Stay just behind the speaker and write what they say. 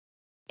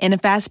In a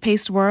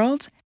fast-paced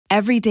world,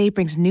 every day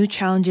brings new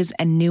challenges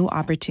and new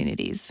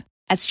opportunities.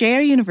 At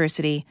Strayer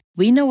University,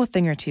 we know a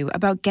thing or two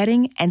about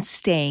getting and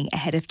staying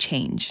ahead of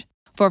change.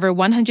 For over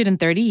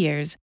 130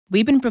 years,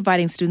 we've been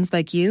providing students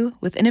like you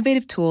with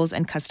innovative tools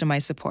and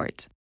customized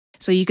support,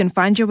 so you can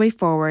find your way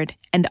forward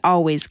and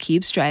always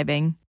keep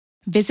striving.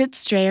 Visit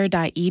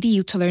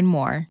strayer.edu to learn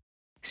more.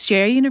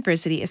 Strayer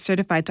University is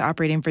certified to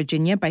operate in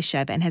Virginia by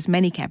Chev and has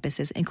many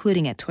campuses,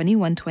 including at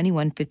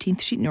 2121 15th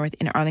Street North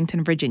in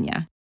Arlington,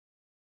 Virginia.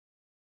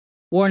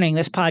 Warning,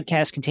 this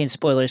podcast contains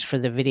spoilers for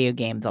the video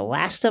game The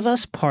Last of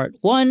Us Part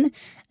 1,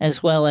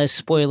 as well as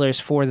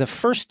spoilers for the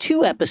first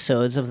 2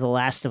 episodes of The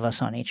Last of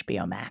Us on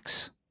HBO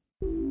Max.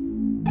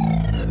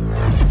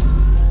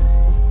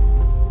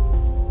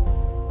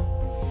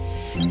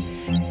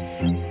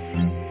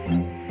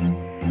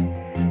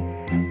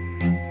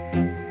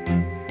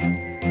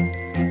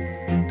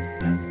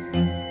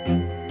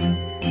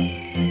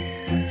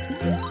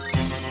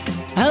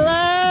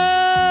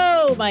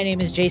 My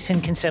name is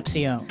Jason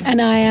Concepcion.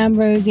 And I am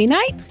Rosie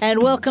Knight.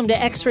 And welcome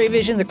to X-Ray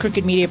Vision, the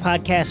Crooked Media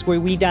podcast, where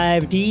we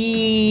dive deep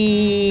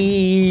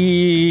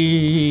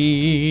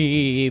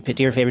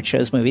into your favorite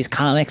shows, movies,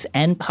 comics,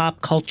 and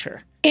pop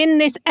culture. In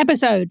this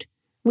episode,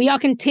 we are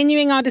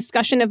continuing our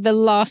discussion of the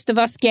Last of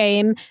Us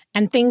game,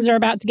 and things are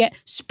about to get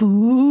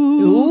spooky.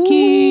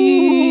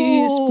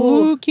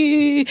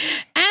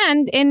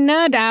 And in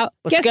Nerd Out,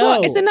 guess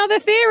what? It's another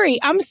theory.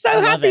 I'm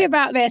so happy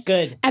about this.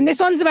 Good. And this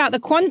one's about the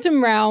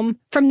quantum realm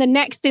from the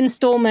next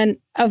installment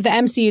of the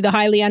MCU, the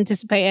highly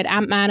anticipated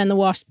Ant-Man and the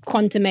Wasp: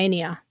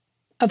 Quantumania.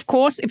 Of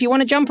course, if you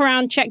want to jump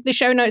around, check the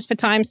show notes for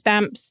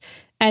timestamps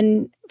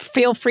and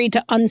feel free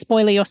to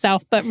unspoiler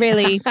yourself, but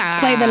really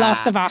play The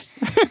Last of Us.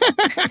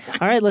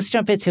 All right, let's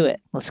jump into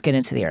it. Let's get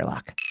into the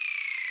airlock.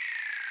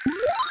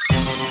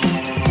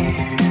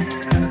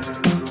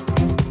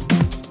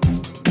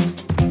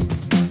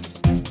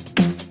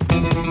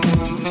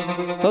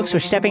 Folks, we're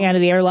stepping out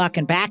of the airlock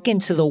and back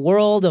into the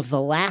world of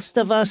The Last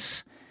of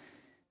Us,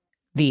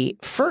 the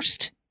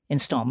first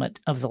installment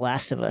of The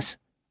Last of Us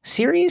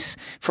series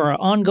for our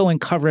ongoing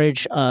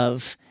coverage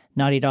of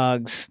Naughty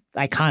Dog's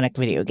iconic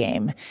video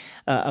game.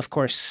 Of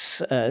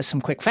course, some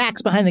quick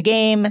facts behind the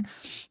game.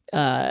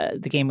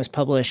 The game was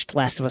published,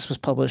 Last of Us was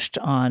published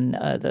on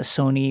the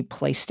Sony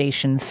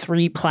PlayStation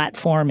 3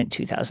 platform in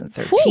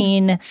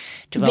 2013. Ooh,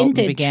 Development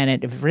vintage. began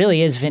it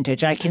really is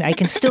vintage. I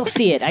can still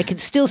see it. I can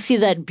still see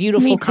that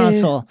beautiful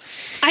console.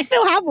 I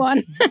still have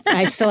one.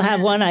 I still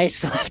have one. I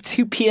still have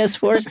 2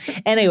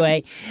 PS4s.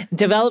 Anyway,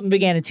 development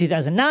began in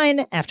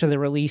 2009 after the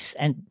release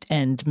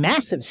and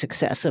massive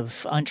success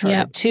of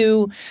Uncharted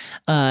 2.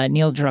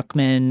 Neil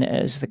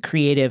Druckmann is the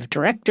creative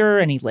director,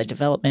 and he led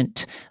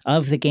development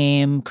of the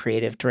game,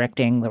 creative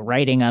directing the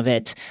writing of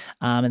it,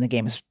 and the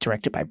game is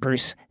directed by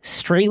Bruce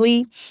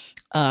Straley.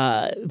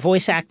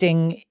 Voice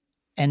acting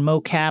and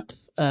mocap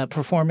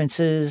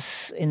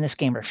performances in this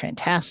game are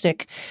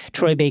fantastic.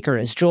 Troy Baker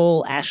as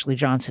Joel, Ashley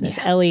Johnson as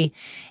Ellie,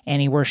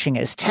 Annie Wershing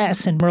as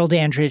Tess, and Merle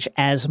Dandridge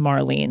as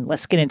Marlene.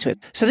 Let's get into it.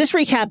 So this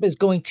recap is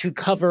going to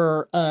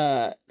cover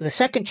the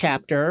second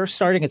chapter,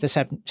 starting at the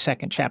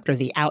second chapter,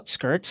 The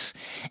Outskirts,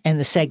 and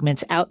the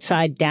segments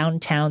outside,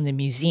 downtown, the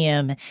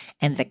museum,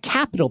 and the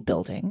Capitol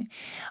building.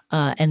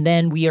 And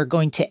then we are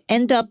going to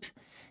end up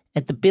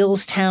at the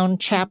Billstown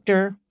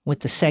chapter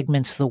with the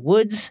segments The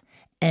Woods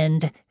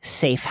and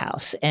Safe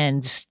House.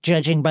 And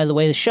judging by the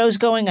way the show's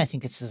going, I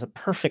think this is a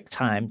perfect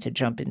time to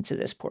jump into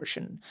this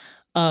portion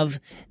of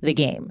the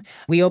game.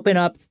 We open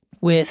up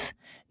with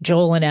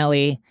Joel and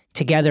Ellie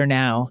together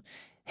now,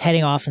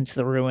 heading off into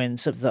the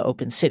ruins of the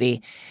open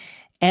city.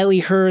 Ellie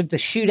heard the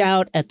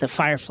shootout at the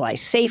Firefly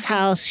Safe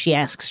House. She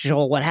asks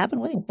Joel what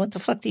happened. Wait, what the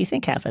fuck do you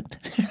think happened?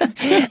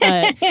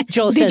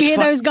 Joel says, Did you hear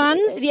those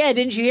guns? Yeah,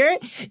 didn't you hear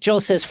it? Joel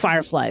says,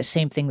 Fireflies,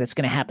 same thing that's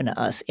going to happen to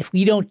us if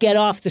we don't get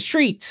off the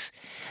streets.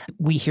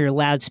 We hear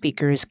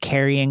loudspeakers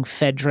carrying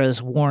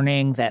Fedra's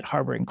warning that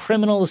harboring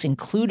criminals,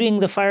 including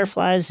the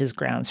Fireflies, is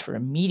grounds for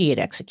immediate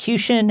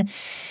execution.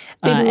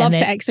 They'd love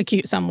to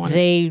execute someone.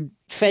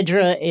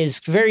 Fedra is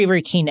very,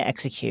 very keen to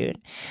execute.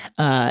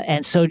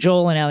 And so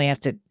Joel and Ellie have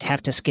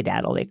to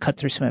skedaddle. They cut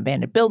through some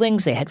abandoned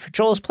buildings. They head for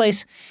Joel's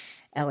place.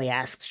 Ellie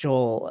asks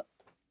Joel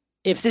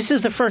if this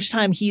is the first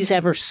time he's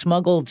ever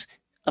smuggled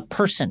a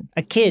person,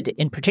 a kid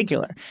in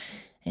particular.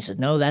 He said,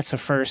 no, that's a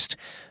first.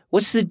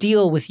 What's the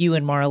deal with you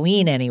and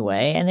Marlene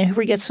anyway? And here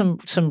we get some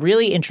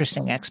really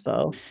interesting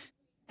expo.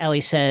 Ellie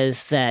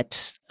says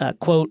that,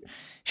 quote,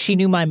 she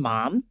knew my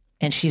mom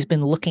and she's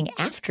been looking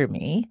after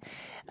me.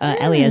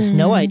 Ellie has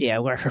no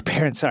idea where her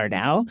parents are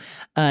now.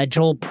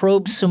 Joel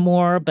probes some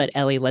more, but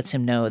Ellie lets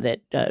him know that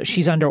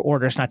she's under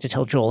orders not to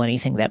tell Joel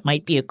anything that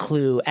might be a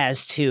clue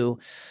as to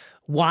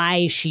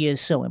why she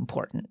is so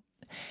important.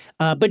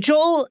 But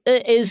Joel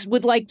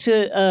would like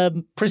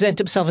to present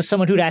himself as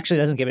someone who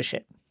actually doesn't give a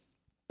shit.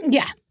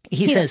 Yeah.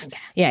 He says,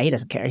 he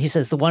doesn't care. He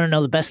says, want to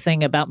know the best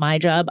thing about my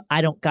job?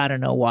 I don't got to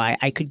know why.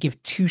 I could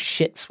give 2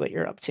 shits what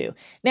you're up to.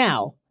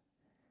 Now,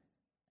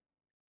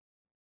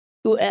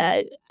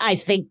 I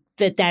think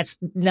that that's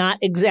not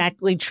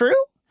exactly true,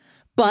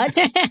 But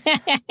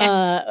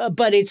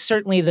it's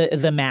certainly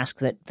the mask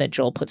that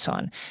Joel puts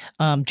on.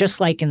 Just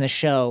like in the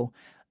show,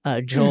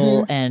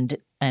 Joel and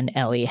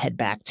Ellie head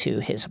back to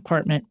his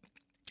apartment.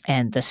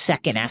 And the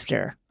second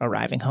after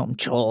arriving home,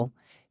 Joel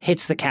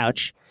hits the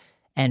couch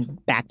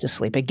and back to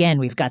sleep. Again,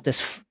 we've got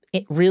this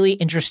really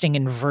interesting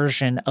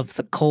inversion of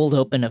the cold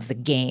open of the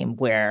game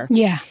where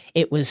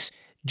it was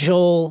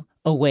Joel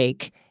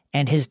awake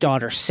and his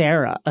daughter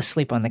Sarah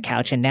asleep on the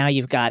couch. And now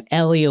you've got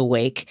Ellie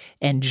awake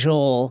and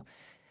Joel,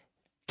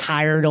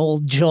 tired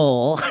old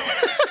Joel,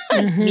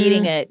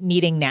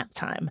 needing nap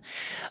time.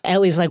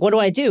 Ellie's like, what do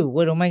I do?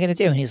 What am I going to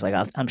do? And he's like,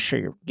 I'm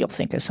sure you'll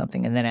think of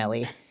something. And then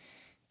Ellie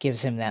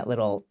gives him that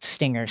little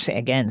stinger.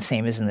 Again,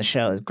 same as in the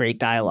show. Great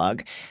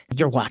dialogue.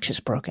 Your watch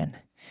is broken.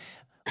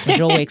 When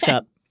Joel wakes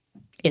up,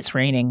 it's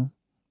raining.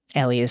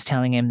 Ellie is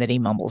telling him that he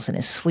mumbles in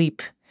his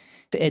sleep.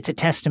 It's a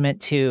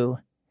testament to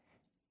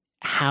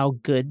how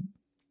good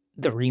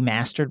the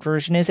remastered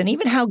version is and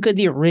even how good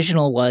the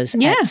original was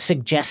at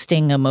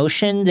suggesting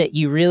emotion that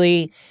you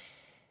really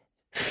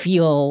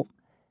feel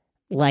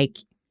like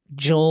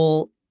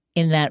Joel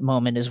in that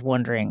moment is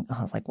wondering,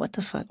 what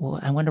the fuck? Well,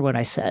 I wonder what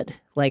I said.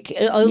 Like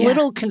a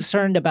little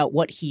concerned about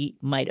what he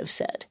might have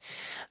said.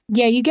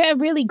 Yeah, you get a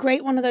really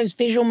great one of those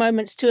visual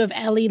moments too of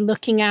Ellie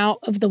looking out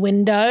of the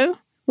window,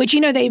 which,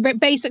 they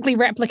basically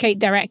replicate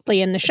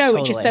directly in the show,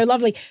 which is so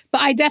lovely.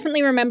 But I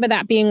definitely remember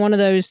that being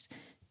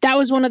that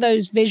was one of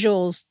those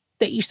visuals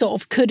that you sort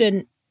of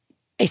couldn't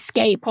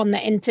escape on the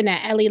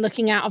internet. Ellie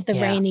looking out of the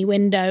rainy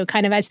window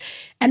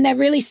and they're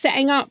really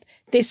setting up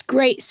this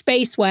great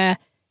space where,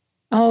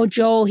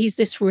 Joel, he's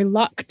this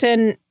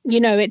reluctant,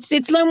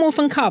 it's Lone Wolf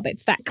and Cub.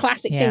 It's that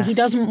classic thing. He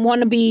doesn't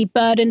want to be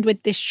burdened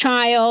with this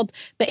child,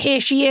 but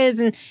here she is,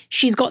 and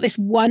she's got this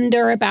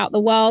wonder about the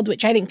world,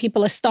 which I think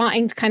people are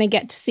starting to kind of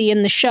get to see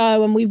in the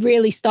show, and we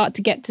really start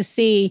to get to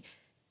see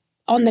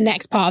on the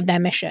next part of their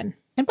mission.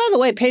 And by the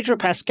way, Pedro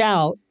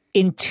Pascal,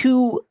 in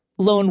 2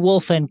 Lone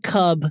Wolf and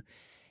Cub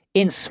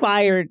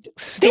inspired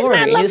stories. This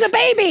man loves a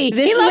baby.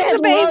 He loves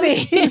a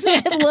baby. This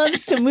man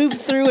loves to move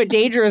through a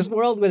dangerous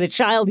world with a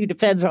child who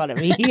depends on him.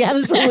 He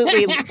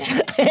absolutely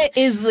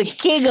is the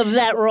king of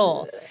that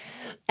role.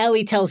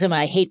 Ellie tells him,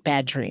 I hate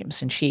bad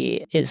dreams. And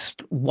she is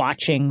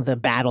watching the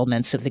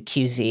battlements of the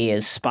QZ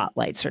as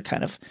spotlights are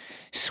kind of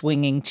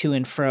swinging to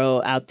and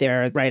fro out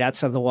there, right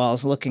outside the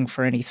walls, looking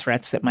for any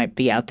threats that might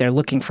be out there,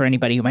 looking for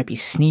anybody who might be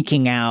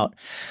sneaking out.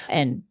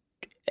 And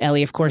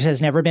Ellie, of course,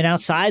 has never been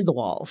outside the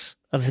walls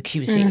of the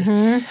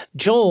QZ.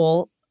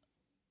 Joel,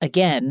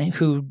 again,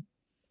 who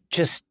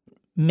just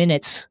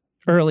minutes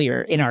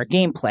earlier in our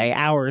gameplay,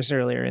 hours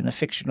earlier in the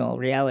fictional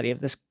reality of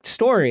this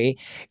story,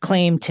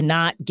 claimed to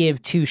not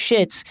give 2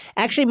 shits,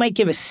 actually might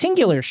give a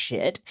singular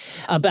shit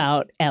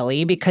about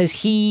Ellie because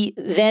he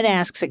then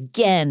asks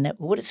again,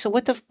 what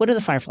do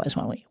the Fireflies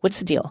want? What's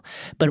the deal?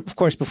 But of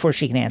course, before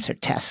she can answer,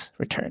 Tess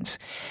returns.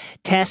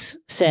 Tess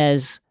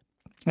says,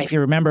 if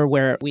you remember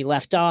where we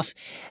left off,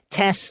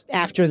 Tess,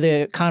 after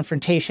the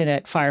confrontation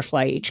at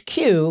Firefly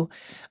HQ,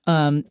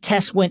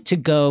 Tess went to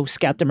go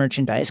scout the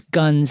merchandise,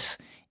 guns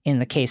in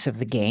the case of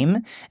the game,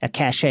 a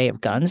cache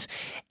of guns.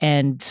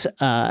 And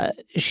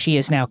she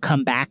has now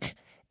come back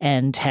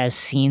and has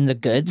seen the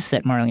goods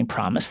that Marlene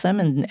promised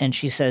them. And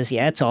she says,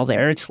 yeah, it's all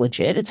there. It's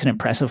legit. It's an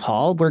impressive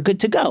haul. We're good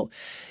to go.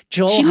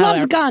 Joel, she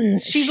loves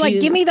guns. She's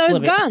like, give me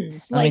those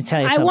guns. Let me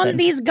tell you something. I want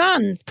these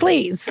guns,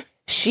 please.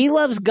 She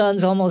loves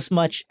guns almost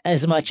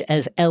as much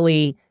as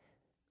Ellie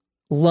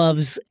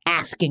loves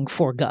asking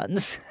for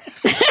guns.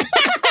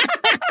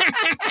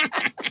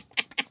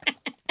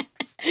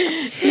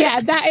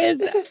 Yeah, that is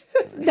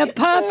the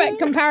perfect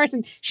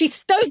comparison. She's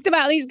stoked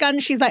about these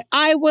guns. She's like,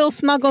 I will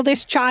smuggle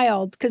this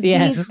child because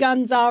these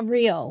guns are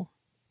real.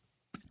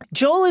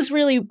 Joel is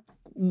really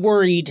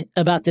worried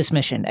about this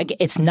mission.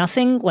 It's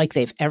nothing like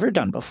they've ever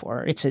done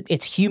before.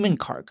 It's human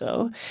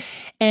cargo.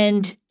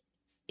 And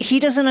he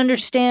doesn't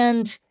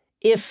understand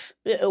if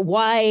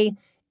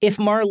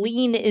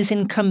Marlene is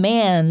in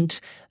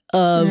command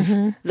of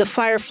the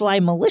Firefly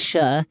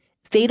militia,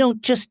 they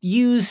don't just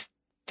use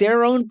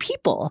their own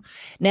people.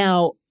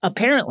 Now,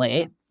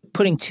 apparently,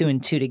 putting 2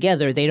 and 2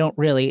 together, they don't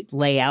really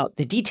lay out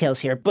the details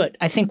here. But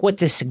I think what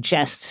this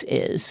suggests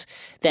is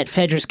that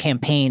Fedra's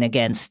campaign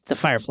against the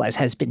Fireflies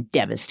has been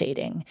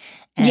devastating.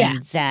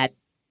 And that,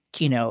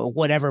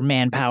 whatever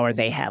manpower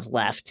they have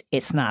left,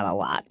 it's not a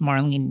lot.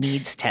 Marlene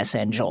needs Tessa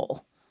and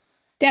Joel.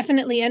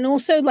 Definitely. And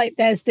also,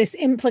 there's this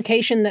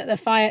implication that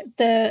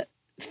the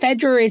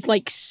Fedra is,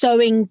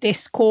 sowing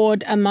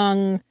discord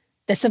among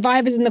the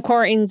survivors in the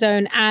quarantine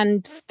zone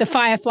and the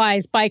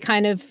Fireflies by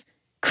kind of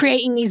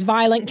creating these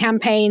violent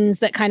campaigns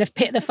that kind of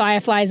pit the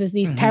Fireflies as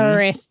these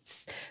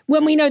terrorists,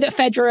 when we know that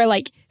Fedra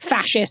are,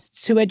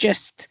 fascists who are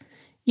just,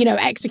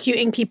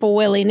 executing people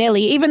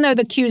willy-nilly. Even though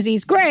the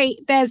QZ's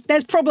great, there's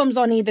problems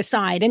on either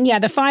side. And,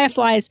 the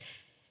Fireflies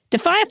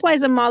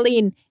and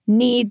Marlene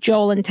need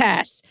Joel and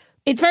Tess.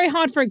 It's very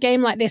hard for a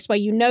game like this where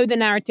the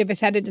narrative is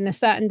headed in a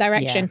certain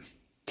direction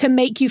to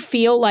make you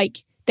feel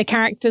like the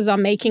characters are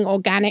making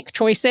organic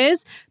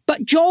choices.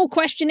 But Joel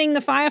questioning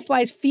the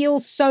Fireflies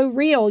feels so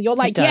real. You're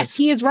like, yes,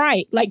 he is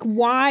right. Like,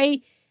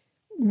 why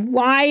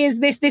is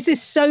this? This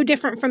is so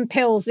different from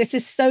pills. This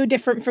is so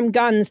different from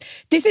guns.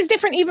 This is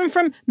different even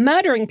from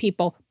murdering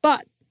people.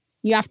 But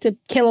you have to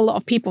kill a lot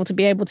of people to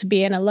be able to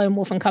be in a lone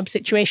wolf and cub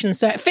situation.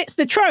 So it fits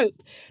the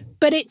trope,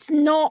 but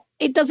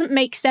it doesn't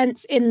make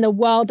sense in the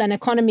world and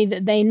economy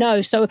that they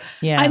know. So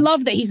I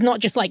love that he's not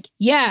just like,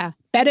 yeah,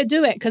 better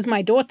do it because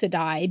my daughter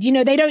died. You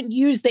know, they don't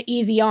use the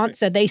easy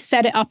answer. They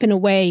set it up in a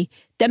way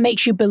that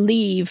makes you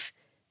believe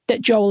that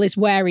Joel is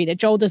wary, that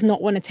Joel does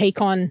not want to take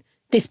on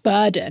this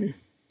burden.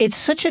 It's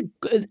such a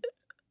good,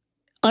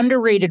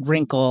 underrated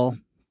wrinkle,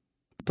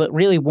 but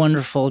really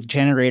wonderful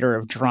generator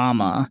of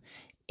drama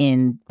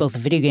in both the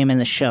video game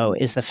and the show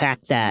is the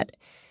fact that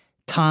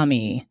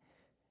Tommy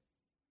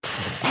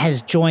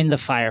has joined the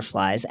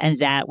Fireflies, and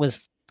that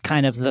was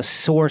kind of the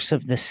source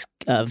of this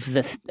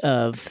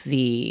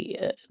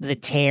the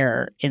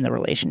tear in the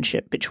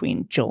relationship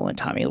between Joel and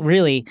Tommy.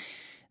 Really,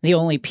 the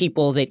only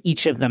people that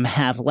each of them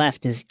have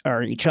left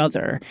are each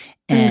other,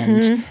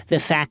 and the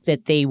fact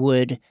that they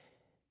would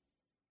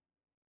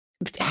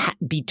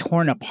be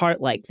torn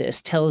apart like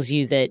this tells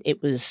you that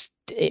it was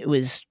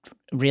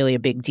really a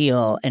big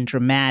deal and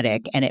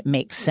dramatic, and it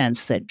makes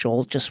sense that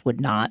Joel just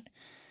would not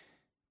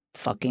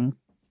fucking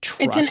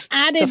trust. It's an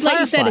added, like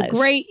you said, a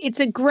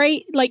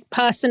great like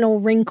personal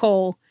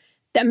wrinkle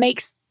that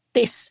makes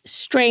this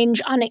strange,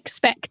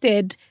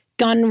 unexpected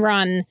gun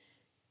run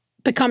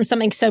become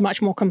something so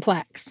much more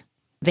complex.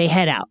 They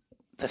head out,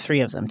 the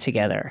three of them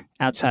together,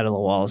 outside of the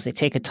walls. They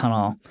take a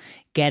tunnel,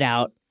 get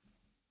out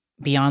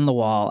beyond the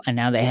wall, and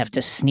now they have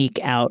to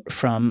sneak out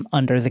from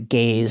under the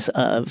gaze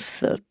of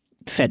the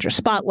Fedra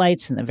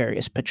spotlights and the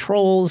various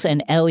patrols,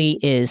 and Ellie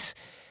is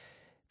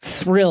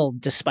thrilled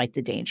despite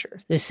the danger.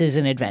 This is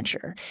an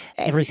adventure.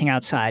 Everything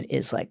outside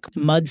is like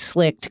mud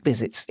slicked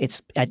because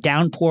it's a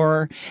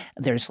downpour.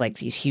 There's like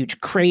these huge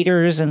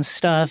craters and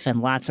stuff and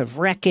lots of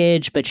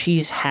wreckage, but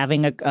she's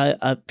having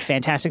a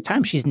fantastic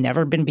time. She's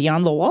never been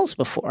beyond the walls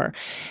before.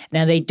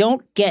 Now, they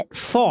don't get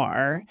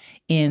far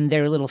in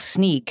their little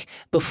sneak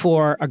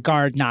before a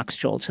guard knocks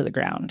Joel to the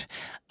ground.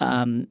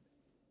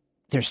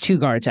 There's two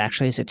guards,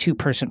 actually. It's a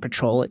two-person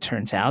patrol, it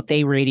turns out.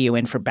 They radio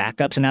in for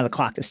backup, so now the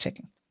clock is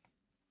ticking.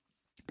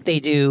 They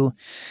do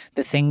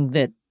the thing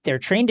that they're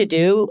trained to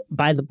do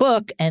by the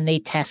book, and they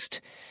test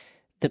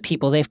the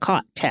people they've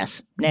caught.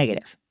 Tess,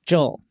 negative.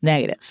 Joel,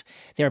 negative.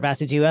 They're about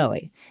to do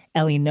Ellie.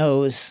 Ellie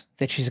knows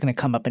that she's going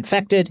to come up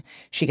infected.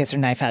 She gets her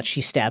knife out.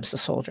 She stabs the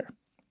soldier.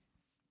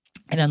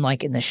 And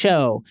unlike in the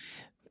show,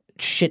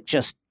 shit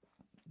just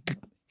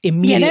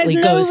immediately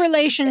there's goes. No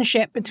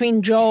relationship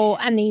between Joel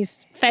and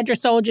these Fedra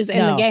soldiers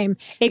in the game.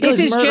 This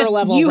is just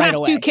you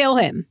have to kill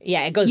him.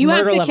 Yeah, it goes. You murder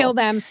have to level. kill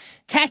them.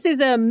 Tess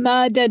is a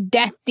murder,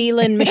 death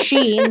dealing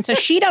machine, so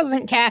she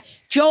doesn't care.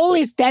 Joel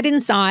is dead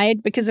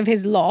inside because of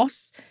his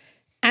loss,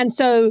 and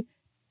so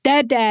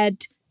they're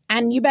dead.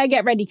 And you better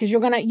get ready because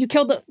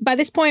by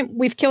this point,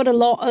 we've killed a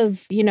lot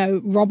of,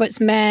 Robert's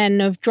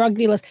men, of drug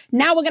dealers.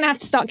 Now we're going to have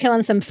to start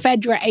killing some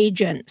Fedra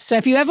agents. So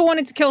if you ever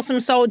wanted to kill some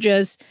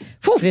soldiers,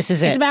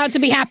 it's about to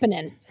be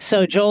happening.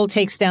 So Joel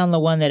takes down the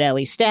one that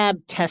Ellie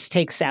stabbed. Tess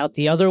takes out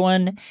the other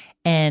one.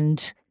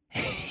 And,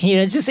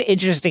 it's just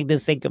interesting to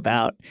think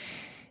about.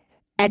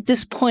 At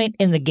this point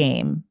in the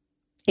game,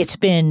 it's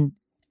been,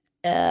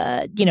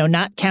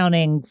 not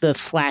counting the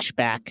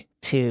flashback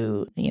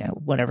to,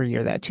 whatever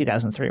year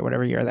 2003 or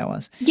whatever year that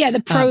was. Yeah,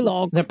 the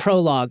prologue. The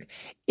prologue.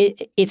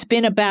 It's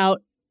been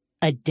about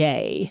a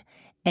day,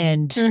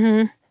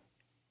 and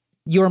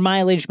your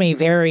mileage may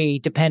vary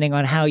depending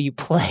on how you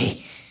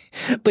play.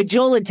 But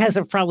Joel and Tess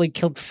have probably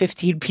killed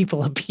 15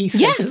 people apiece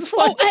at this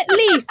point.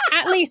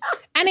 At least.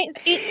 And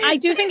I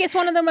do think it's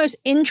one of the most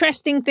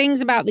interesting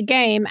things about the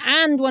game,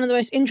 and one of the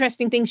most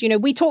interesting things,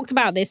 we talked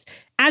about this.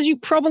 As you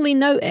probably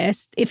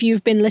noticed, if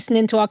you've been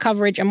listening to our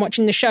coverage and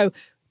watching the show,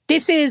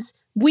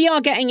 we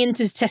are getting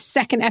into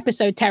second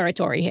episode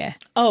territory here.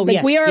 Oh,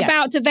 yes. We are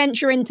about to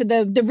venture into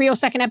the real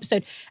second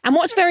episode. And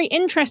what's very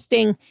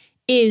interesting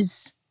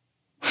is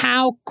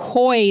how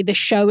coy the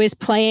show is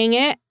playing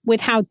it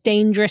with how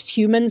dangerous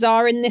humans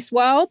are in this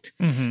world.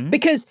 Mm-hmm.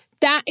 Because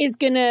that is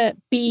going to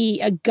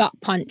be a gut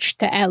punch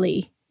to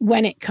Ellie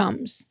when it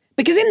comes.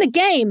 Because in the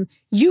game,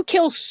 you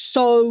kill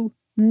so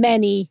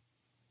many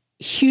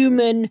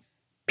human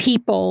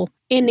people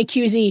in the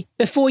QZ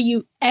before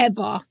you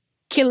ever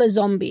kill a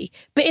zombie.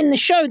 But in the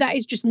show, that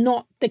is just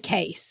not the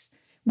case.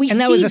 We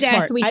see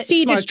death, we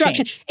see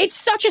destruction. Change. It's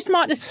such a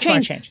smart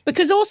change.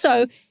 Because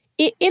also,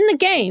 in the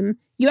game,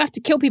 you have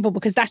to kill people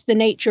because that's the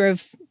nature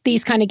of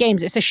these kind of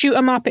games. It's a shoot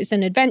 'em up, it's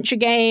an adventure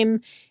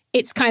game,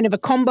 it's kind of a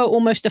combo,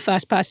 almost a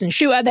first-person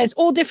shooter. There's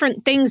all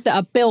different things that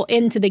are built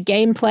into the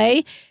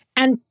gameplay,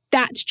 and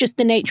that's just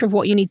the nature of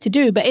what you need to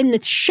do. But in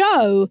the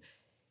show,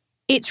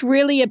 it's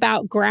really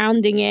about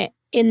grounding it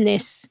in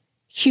this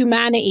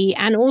humanity,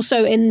 and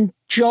also in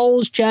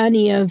Joel's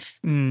journey of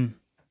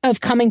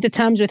coming to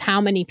terms with how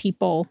many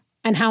people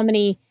and how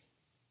many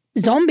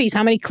zombies,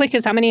 how many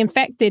clickers, how many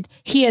infected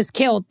he has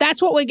killed.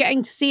 That's what we're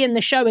getting to see in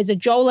the show, is a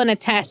Joel and a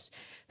Tess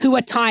who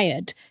are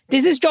tired.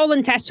 This is Joel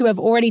and Tess who have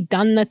already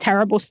done the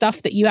terrible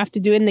stuff that you have to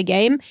do in the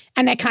game,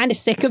 and they're kind of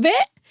sick of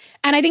it.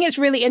 And I think it's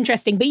really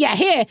interesting. But yeah,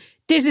 here,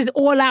 this is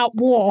all-out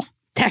war,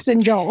 Tess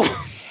and Joel.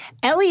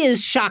 Ellie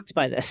is shocked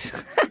by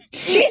this.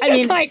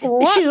 She's like,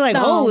 what? She's like,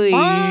 holy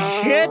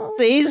shit,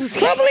 these...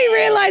 Probably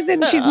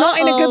realizing she's not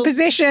in a good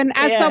position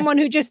as someone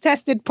who just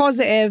tested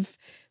positive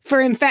for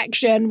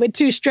infection with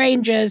two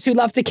strangers who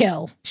love to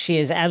kill. She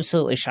is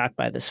absolutely shocked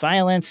by this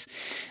violence.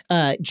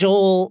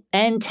 Joel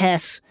and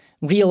Tess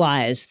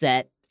realize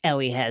that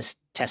Ellie has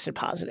tested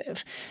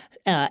positive.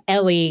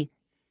 Ellie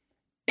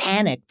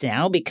panicked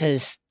now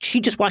because she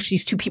just watched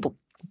these two people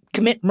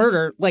commit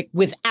murder, like,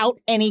 without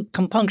any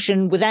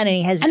compunction, without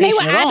any hesitation at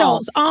all. And they were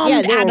adults,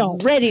 armed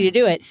adults. Were ready to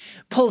do it.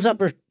 Pulls up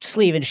her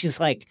sleeve and she's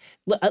like,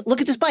 look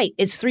at this bite.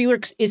 It's 3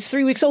 weeks. It's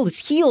 3 weeks old.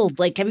 It's healed.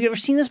 Like, have you ever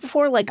seen this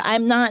before? Like,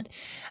 I'm not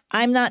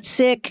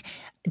sick.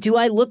 Do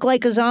I look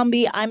like a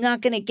zombie? I'm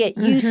not going to get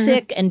you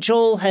sick. And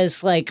Joel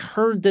has, like,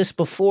 heard this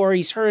before.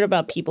 He's heard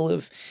about people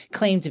who've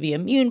claimed to be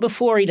immune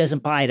before. He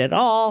doesn't buy it at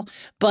all.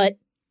 But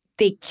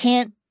they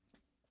can't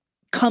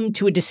come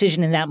to a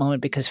decision in that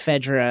moment because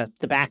Fedra,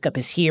 the backup,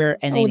 is here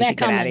and they need to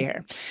get out of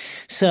here.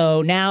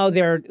 So now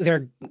they're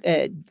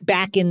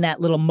back in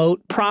that little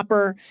moat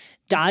proper,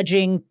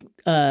 dodging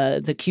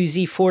the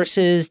QZ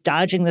forces,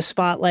 dodging the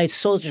spotlights.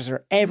 Soldiers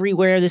are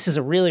everywhere. This is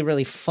a really,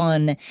 really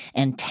fun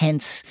and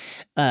tense,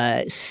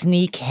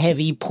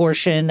 sneak-heavy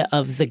portion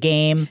of the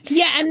game.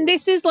 Yeah, and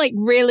this is like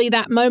really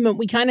that moment.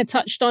 We kind of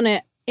touched on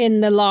it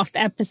in the last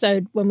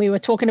episode when we were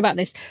talking about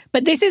this.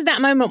 But this is that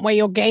moment where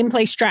your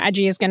gameplay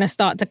strategy is going to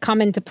start to come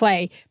into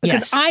play.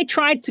 Because I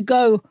tried to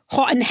go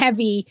hot and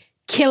heavy,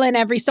 killing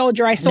every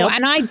soldier I saw,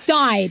 and I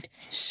died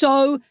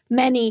so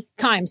many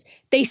times.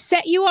 They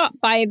set you up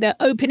by the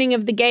opening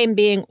of the game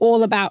being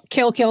all about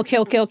kill, kill,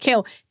 kill, kill,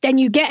 kill. Then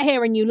you get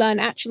here and you learn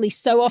actually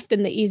so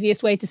often the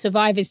easiest way to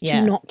survive is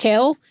to not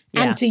kill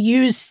and to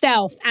use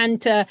stealth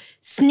and to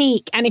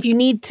sneak. And if you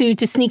need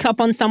to sneak up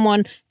on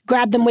someone,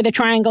 grab them with a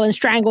triangle and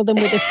strangle them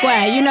with a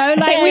square. You know,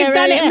 like we've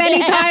done it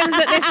many times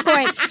at this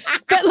point.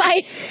 But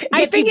like,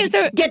 I think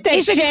get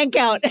that shank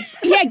out.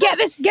 Yeah, get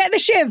the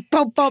shiv,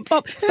 pop, pop,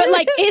 pop. But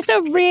like, it's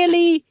a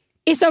really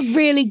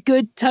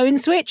good tone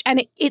switch,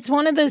 and it's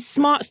one of the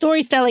smart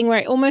storytelling where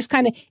it almost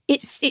kind of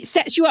it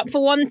sets you up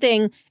for one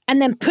thing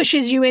and then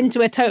pushes you into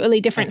a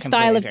totally different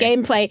style of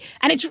gameplay.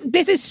 And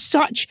this is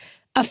such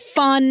a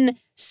fun,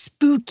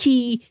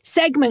 spooky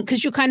segment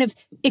because you're kind of,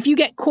 if you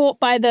get caught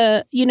by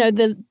the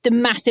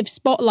massive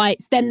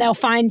spotlights, then they'll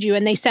find you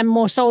and they send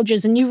more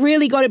soldiers, and you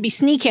really got to be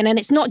sneaking. And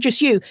it's not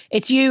just you,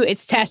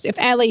 it's Tess, if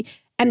Ellie.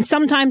 And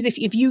sometimes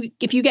if you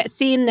get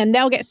seen, then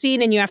they'll get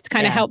seen and you have to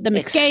kind of help them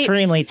escape.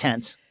 Extremely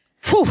tense.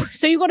 Whew.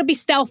 So you got to be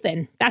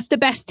stealthing. That's the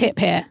best tip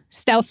here.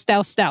 Stealth,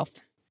 stealth, stealth.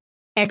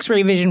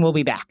 X-Ray Vision will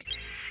be back.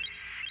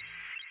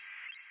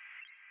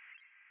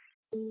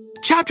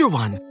 Chapter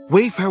 1.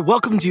 Wayfair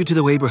welcomes you to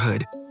the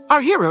neighborhood. Our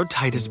hero,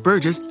 Titus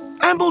Burgess,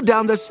 ambled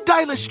down the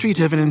stylish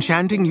street of an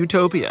enchanting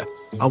utopia.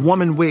 A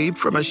woman waved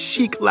from a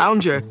chic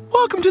lounger.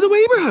 Welcome to the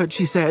neighborhood,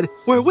 she said,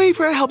 where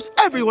Wayfair helps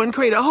everyone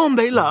create a home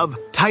they love.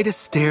 Titus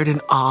stared in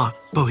awe.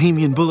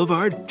 Bohemian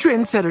Boulevard,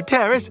 Trendsetter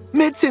Terrace,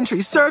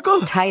 Mid-Century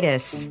Circle.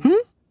 Titus.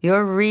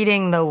 You're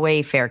reading the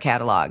Wayfair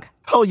catalog.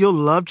 Oh, you'll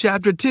love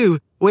Chapter 2.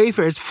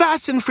 Wayfair's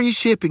fast and free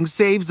shipping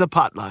saves a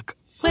potluck.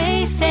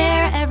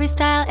 Wayfair, every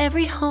style,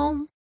 every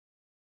home.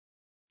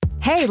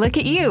 Hey, look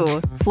at you.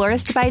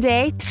 Florist by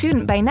day,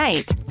 student by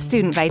night.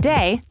 Student by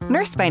day,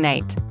 nurse by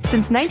night.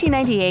 Since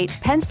 1998,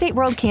 Penn State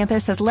World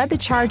Campus has led the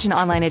charge in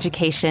online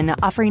education,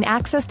 offering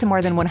access to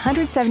more than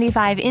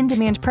 175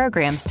 in-demand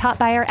programs taught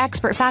by our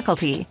expert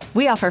faculty.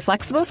 We offer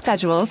flexible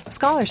schedules,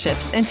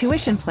 scholarships, and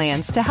tuition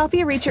plans to help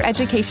you reach your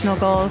educational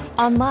goals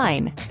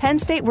online. Penn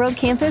State World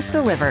Campus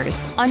delivers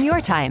on your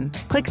time.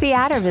 Click the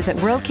ad or visit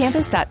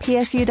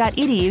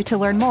worldcampus.psu.edu to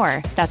learn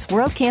more. That's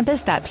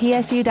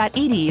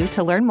worldcampus.psu.edu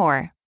to learn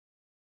more.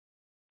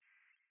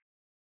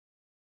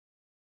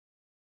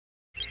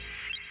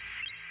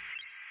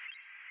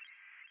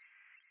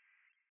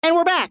 And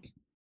we're back.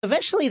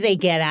 Eventually they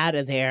get out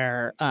of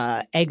there,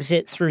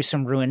 exit through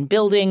some ruined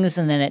buildings,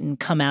 and then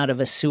come out of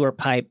a sewer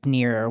pipe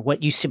near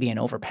what used to be an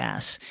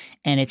overpass.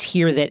 And it's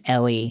here that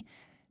Ellie,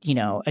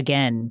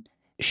 again,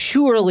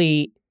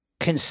 surely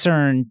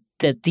concerned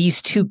that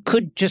these two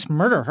could just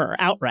murder her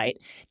outright,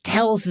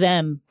 tells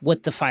them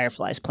what the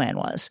Fireflies' plan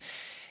was.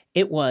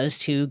 It was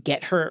to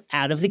get her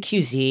out of the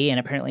QZ, and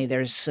apparently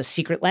there's a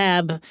secret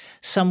lab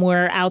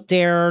somewhere out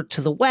there to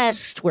the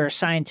west where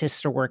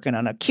scientists are working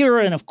on a cure.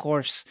 And of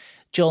course,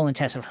 Joel and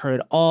Tess have heard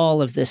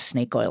all of this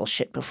snake oil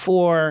shit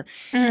before.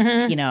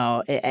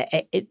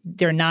 Mm-hmm.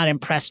 They're not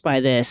impressed by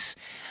this.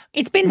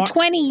 It's been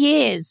 20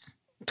 years.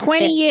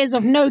 20 years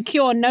of no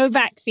cure, no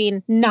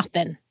vaccine,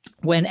 nothing.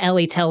 When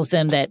Ellie tells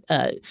them that,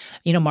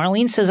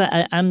 Marlene says,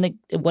 I'm the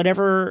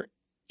whatever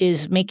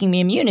is making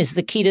me immune is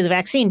the key to the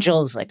vaccine.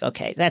 Joel's like,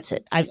 okay, that's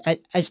it.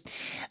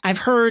 I've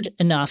heard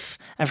enough.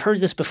 I've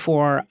heard this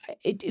before.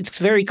 It's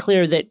very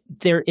clear that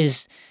there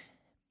is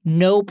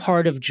no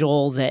part of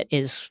Joel that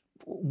is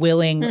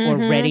willing or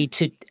ready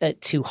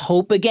to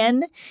hope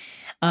again.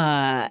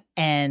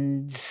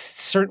 And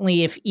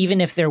certainly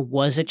even if there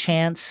was a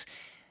chance,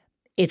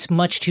 it's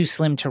much too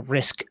slim to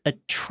risk a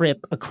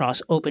trip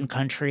across open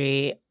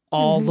country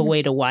all the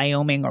way to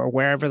Wyoming or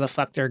wherever the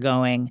fuck they're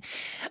going.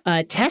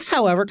 Tess,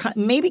 however,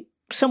 maybe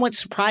somewhat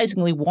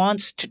surprisingly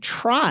wants to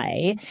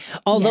try,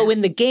 although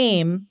in the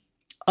game,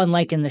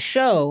 unlike in the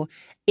show,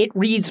 it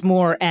reads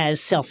more as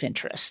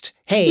self-interest.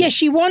 Hey, yeah,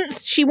 she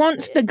wants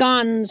the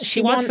guns.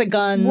 She wants the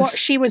guns. What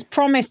she was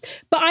promised.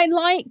 But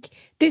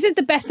this is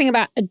the best thing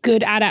about a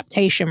good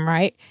adaptation,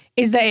 right?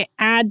 Is that it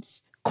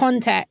adds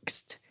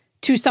context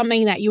to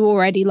something that you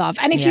already love.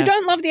 And if you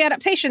don't love the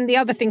adaptation, the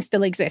other thing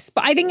still exists.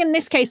 But I think in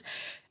this case,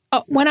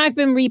 when I've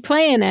been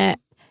replaying it,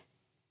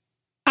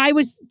 I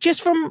was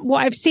just from what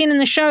I've seen in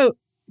the show,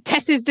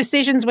 Tess's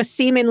decisions were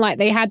seeming like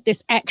they had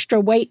this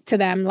extra weight to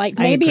them. Like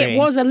maybe it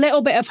was a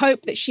little bit of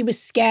hope that she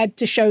was scared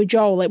to show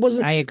Joel. It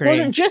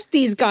wasn't just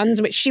these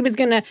guns, which she was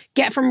going to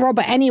get from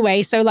Robert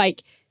anyway. So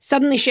like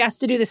suddenly she has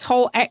to do this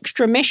whole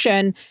extra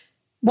mission.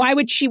 Why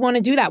would she want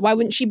to do that? Why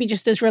wouldn't she be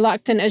just as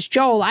reluctant as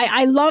Joel?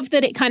 I love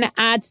that it kind of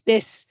adds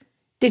this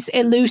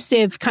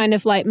elusive kind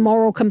of like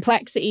moral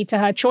complexity to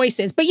her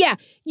choices. But yeah,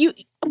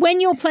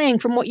 when you're playing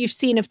from what you've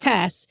seen of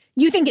Tess,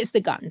 you think it's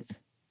the guns.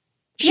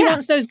 She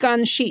wants those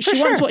guns. She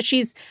wants what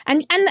she's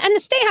and the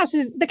State House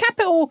is the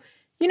Capitol.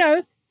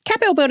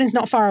 Capitol building's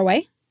not far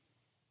away.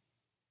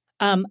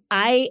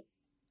 I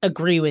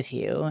agree with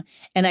you,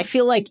 and I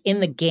feel like in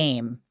the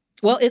game,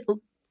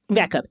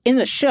 back up in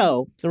the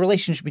show, the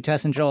relationship between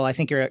Tess and Joel. I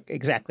think you're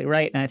exactly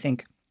right, and I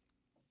think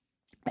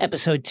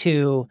episode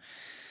 2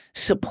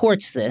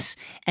 supports this,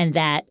 and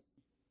that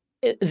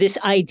this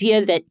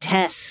idea that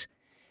Tess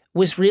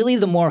was really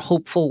the more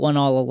hopeful one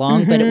all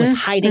along, but it was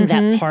hiding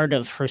that part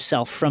of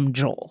herself from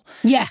Joel.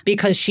 Yeah.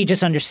 Because she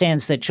just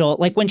understands that Joel,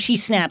 like when she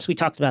snaps, we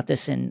talked about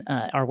this in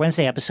our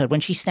Wednesday episode, when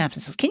she snaps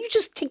and says, can you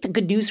just take the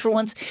good news for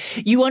once?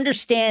 You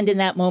understand in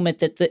that moment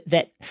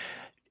that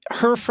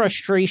her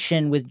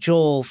frustration with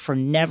Joel for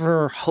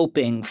never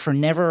hoping, for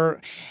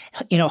never,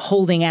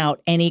 holding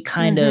out any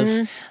kind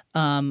of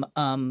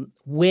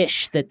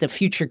wish that the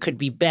future could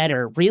be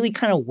better really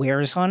kind of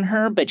wears on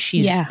her, but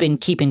she's been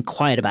keeping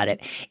quiet about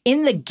it.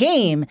 In the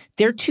game,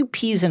 they're two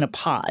peas in a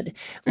pod.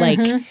 Like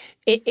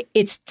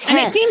it's Tess. And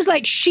it seems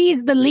like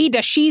she's the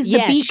leader, she's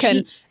the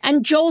beacon,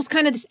 and Joel's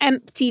kind of this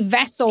empty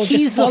vessel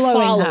just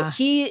following her.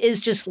 He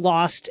is just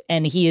lost,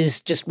 and he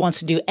just wants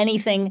to do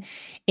anything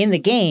in the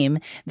game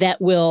that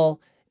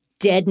will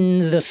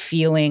deaden the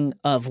feeling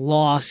of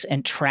loss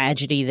and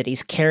tragedy that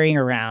he's carrying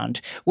around,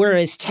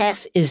 whereas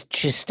Tess is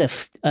just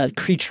a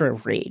creature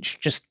of rage,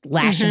 just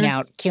lashing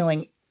out,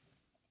 killing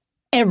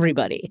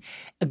everybody.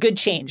 A good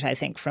change, I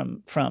think,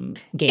 from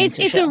game to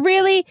show. It's a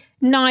really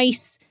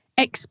nice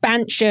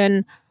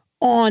expansion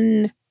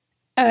on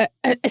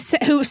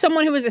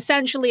someone who was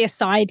essentially a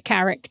side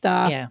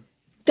character. Yeah.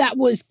 That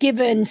was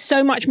given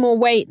so much more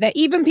weight that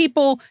even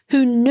people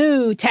who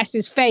knew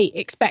Tess's fate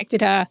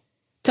expected her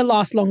to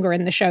last longer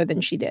in the show than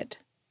she did.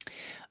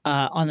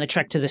 On the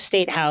trek to the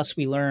State House,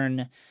 we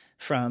learn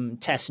from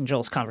Tess and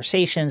Joel's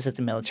conversations that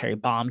the military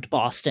bombed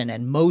Boston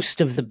and most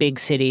of the big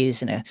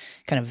cities in a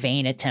kind of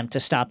vain attempt to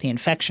stop the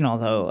infection,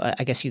 although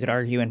I guess you could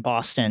argue in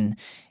Boston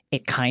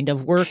it kind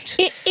of worked.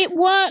 It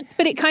worked,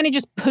 but it kind of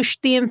just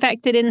pushed the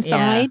infected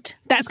inside. Yeah.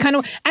 That's kind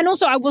of... And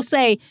also, I will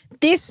say,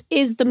 this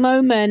is the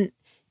moment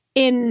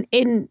in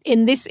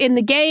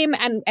the game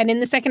and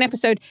in the second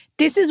episode,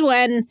 this is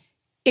when...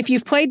 If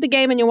you've played the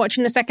game and you're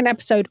watching the second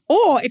episode,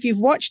 or if you've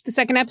watched the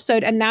second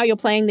episode and now you're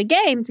playing the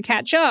game to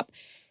catch up,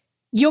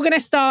 you're going to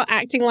start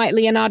acting like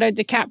Leonardo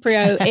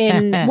DiCaprio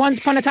in Once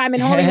Upon a Time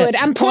in Hollywood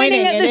and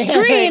pointing at the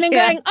screen and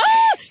going,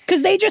 oh,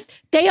 because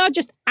they are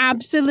just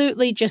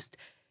absolutely just,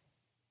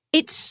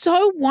 it's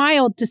so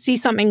wild to see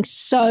something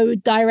so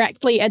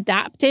directly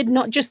adapted,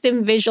 not just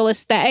in visual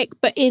aesthetic,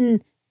 but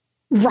in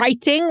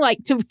writing,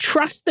 like to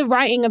trust the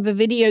writing of a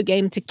video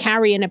game to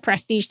carry in a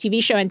prestige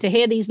TV show and to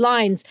hear these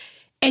lines.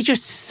 It's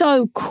just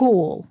so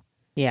cool.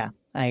 Yeah,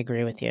 I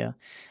agree with you.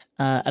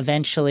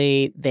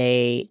 Eventually,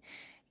 they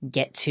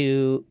get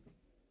to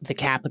the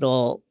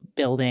Capitol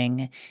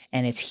building,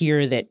 and it's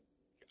here that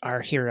our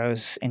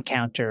heroes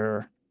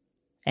encounter,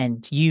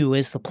 and you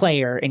as the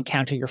player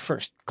encounter your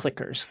first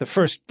clickers, the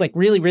first like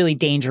really, really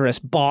dangerous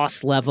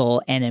boss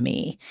level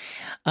enemy.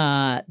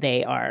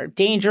 They are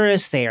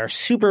dangerous. They are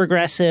super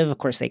aggressive. Of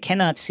course, they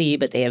cannot see,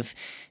 but they have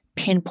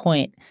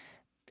pinpoint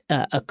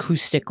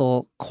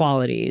acoustical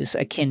qualities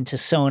akin to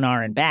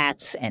sonar and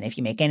bats, and if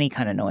you make any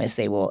kind of noise,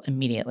 they will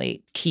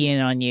immediately key in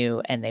on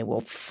you and they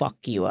will fuck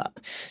you up.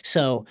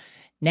 So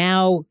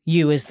now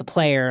you as the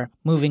player,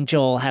 moving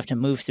Joel, have to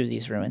move through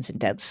these ruins in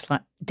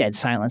dead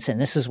silence,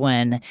 and this is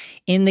when,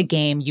 in the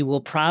game, you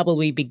will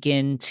probably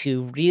begin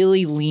to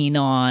really lean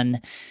on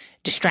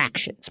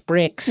distractions,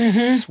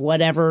 bricks,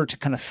 whatever, to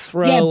kind of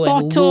throw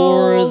and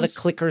lure the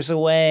clickers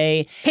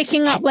away.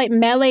 Picking up like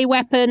melee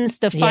weapons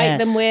to fight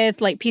them with,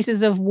 like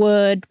pieces of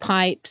wood,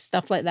 pipes,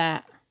 stuff like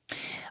that.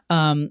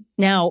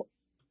 Now,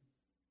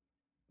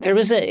 There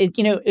was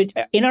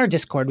in our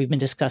Discord, we've been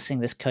discussing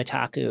this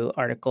Kotaku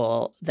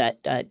article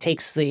that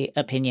takes the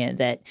opinion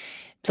that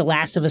The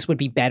Last of Us would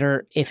be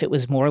better if it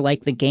was more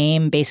like the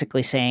game,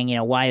 basically saying,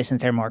 why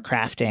isn't there more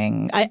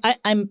crafting?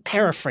 I'm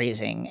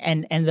paraphrasing,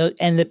 and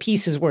the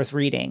piece is worth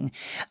reading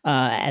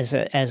as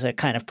a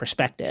kind of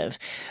perspective.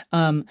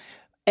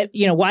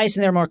 Why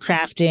isn't there more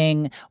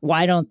crafting?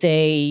 Why don't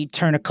they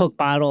turn a Coke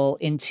bottle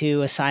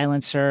into a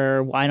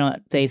silencer? Why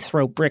don't they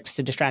throw bricks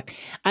to distract?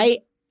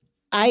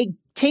 I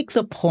take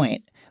the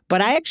point,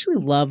 but I actually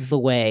love the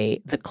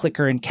way the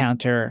clicker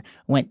encounter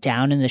went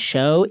down in the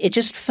show. It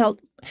just felt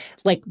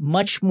like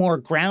much more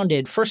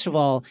grounded. First of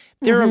all,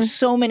 there are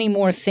so many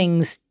more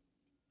things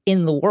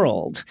in the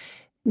world.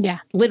 Yeah.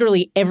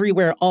 Literally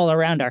everywhere all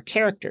around our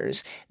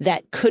characters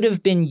that could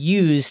have been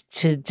used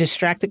to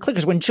distract the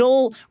clickers. When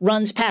Joel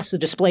runs past the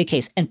display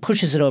case and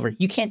pushes it over,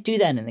 you can't do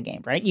that in the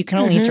game, right? You can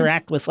only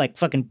interact with like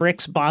fucking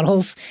bricks,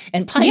 bottles,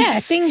 and pipes. Yeah,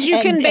 things you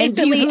can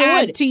basically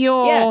add to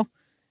your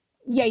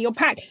your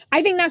pack.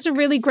 I think that's a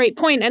really great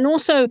point. And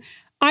also,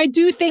 I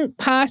do think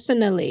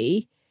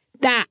personally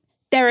that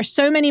there are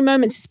so many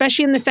moments,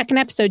 especially in the second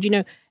episode,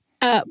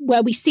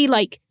 where we see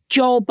like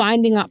Joel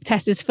binding up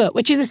Tess's foot,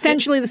 which is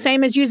essentially the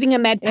same as using a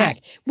med pack.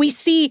 Yeah. We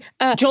see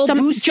Joel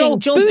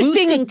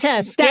boosting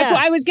Tess. That's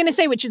what I was going to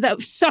say, which is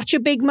such a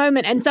big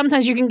moment. And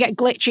sometimes you can get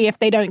glitchy if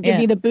they don't give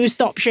you the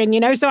boost option,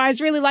 So I was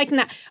really liking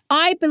that.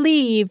 I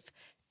believe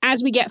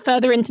as we get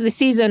further into the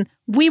season,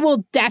 we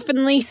will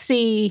definitely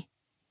see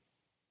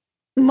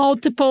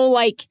multiple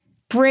like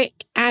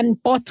brick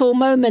and bottle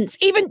moments.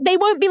 Even they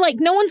won't be like,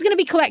 no one's going to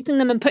be collecting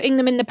them and putting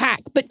them in the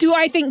pack. But do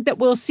I think that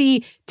we'll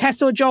see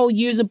Tess or Joel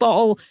use a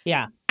bottle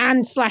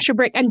and slash a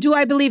brick? And do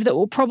I believe that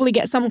we'll probably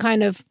get some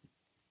kind of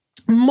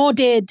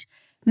modded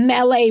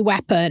melee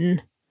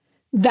weapon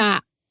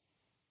that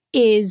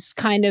is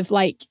kind of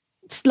like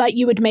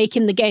you would make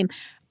in the game?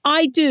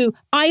 I do.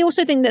 I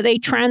also think that they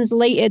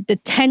translated the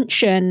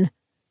tension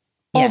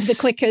of the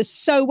clickers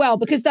so well,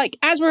 because like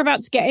as we're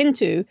about to get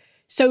into,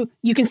 so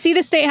you can see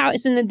the state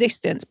house in the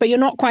distance, but you're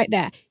not quite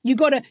there. You've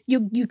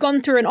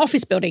gone through an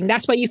office building.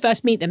 That's where you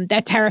first meet them.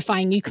 They're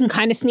terrifying. You can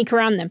kind of sneak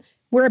around them.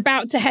 We're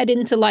about to head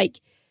into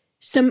like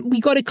we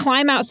got to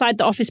climb outside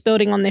the office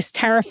building on this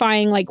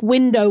terrifying like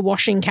window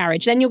washing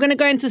carriage. Then you're going to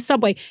go into the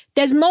subway.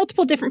 There's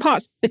multiple different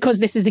parts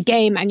because this is a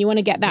game and you want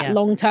to get that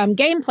long-term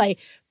gameplay.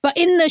 But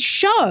in the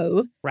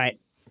show,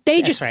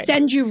 they just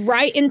send you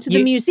right into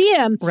the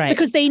museum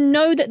because they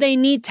know that they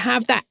need to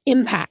have that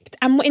impact.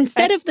 And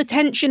instead of the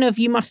tension of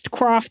you must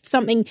craft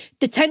something,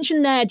 the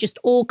tension there just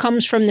all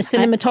comes from the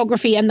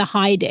cinematography and the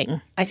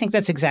hiding. I think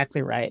that's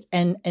exactly right.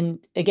 And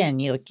again,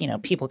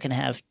 people can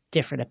have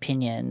different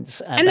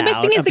opinions about and the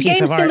best thing is the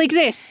game still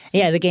exists.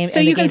 Yeah, the game. So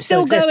you can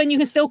still go and you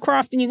can still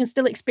craft and you can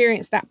still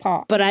experience that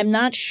part. But I'm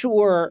not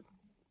sure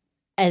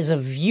as a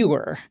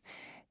viewer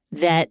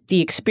that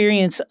the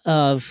experience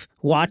of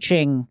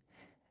watching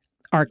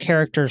our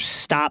characters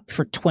stop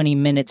for 20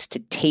 minutes to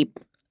tape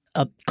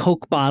a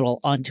Coke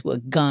bottle onto a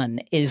gun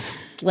is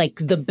like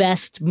the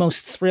best,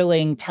 most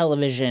thrilling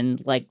television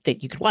like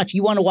that you could watch.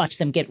 You want to watch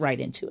them get right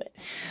into it.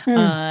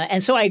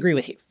 And so I agree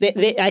with you.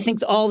 I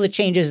think all the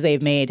changes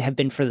they've made have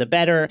been for the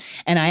better.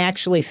 And I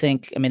actually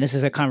think, this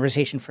is a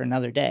conversation for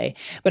another day,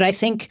 but I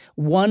think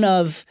one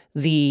of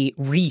the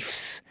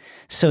reefs,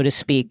 so to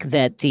speak,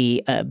 that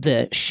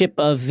the ship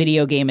of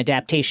video game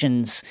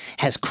adaptations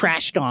has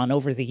crashed on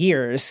over the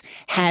years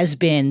has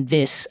been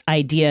this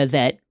idea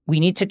that we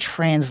need to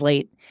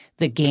translate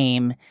the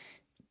game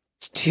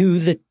to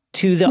the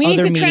other medium. We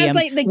need to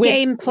translate the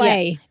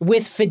gameplay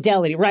with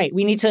fidelity, right?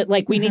 We need to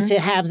we need to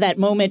have that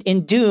moment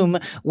in Doom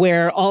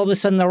where all of a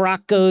sudden the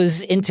rock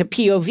goes into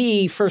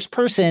POV first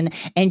person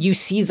and you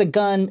see the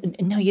gun.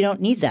 No, you don't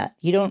need that.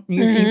 You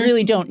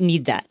really don't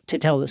need that to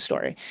tell the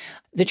story.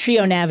 The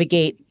trio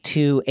navigate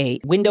to a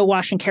window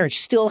washing carriage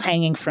still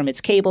hanging from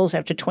its cables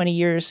after 20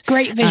 years.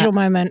 Great visual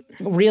moment.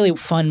 Really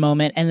fun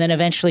moment. And then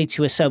eventually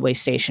to a subway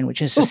station,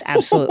 which is just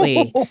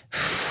absolutely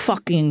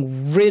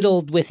fucking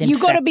riddled with infected.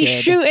 You've got to be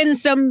shooting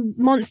some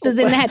monsters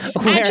in the head.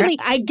 Actually,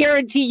 I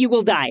guarantee you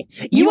will die.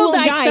 You will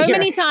die so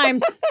many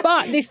times.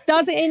 But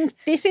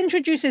this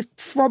introduces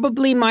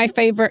probably my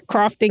favorite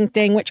crafting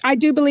thing, which I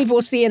do believe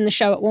we'll see in the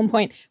show at one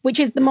point,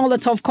 which is the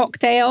Molotov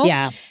cocktail.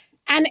 Yeah.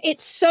 And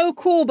it's so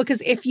cool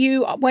because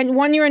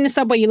when you're in the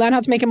subway, you learn how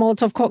to make a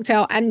Molotov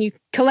cocktail and you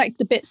collect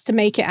the bits to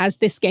make it, as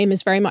this game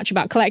is very much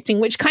about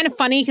collecting, which is kind of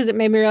funny because it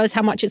made me realize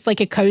how much it's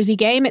like a cozy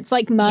game. It's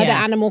like Murder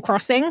Animal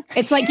Crossing.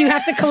 It's like you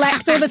have to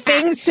collect all the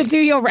things to do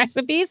your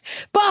recipes.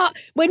 But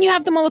when you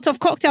have the Molotov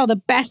cocktail, the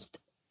best,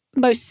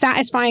 most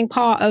satisfying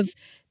part of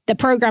the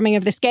programming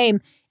of this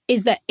game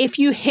is that if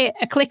you hit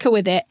a clicker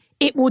with it,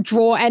 it will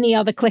draw any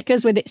other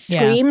clickers with its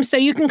scream. Yeah. So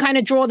you can kind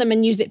of draw them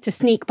and use it to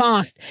sneak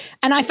past.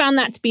 And I found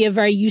that to be a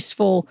very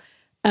useful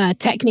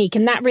technique.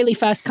 And that really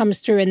first comes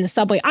through in the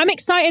subway. I'm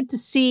excited to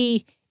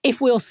see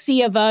if we'll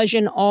see a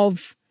version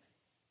of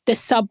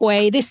this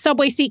subway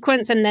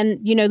sequence. And then,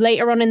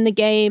 later on in the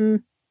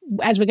game,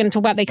 as we're going to talk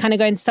about, they kind of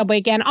go into subway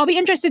again. I'll be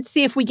interested to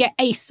see if we get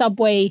a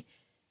subway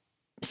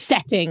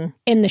setting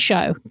in the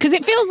show, because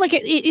it feels like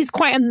it is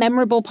quite a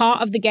memorable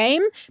part of the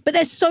game, but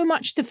there's so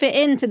much to fit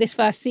into this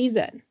first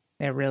season.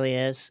 It really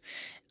is.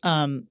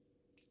 In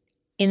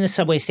the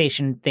subway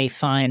station, they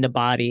find a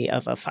body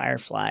of a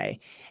firefly.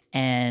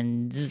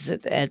 And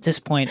at this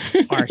point,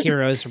 our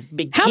heroes are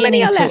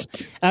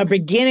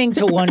beginning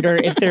to wonder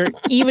if there are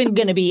even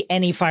going to be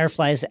any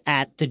fireflies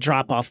at the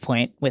drop-off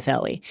point with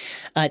Ellie.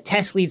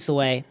 Tess leads the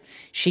way.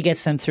 She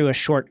gets them through a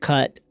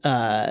shortcut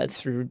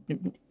through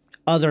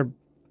other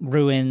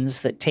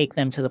ruins that take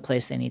them to the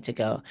place they need to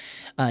go.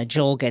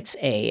 Joel gets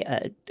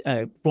a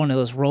one of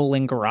those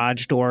rolling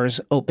garage doors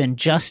open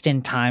just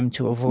in time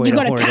to avoid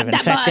a horde of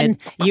infected.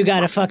 You got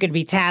to fucking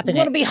be tapping it.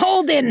 You got to be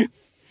holding.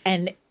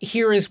 And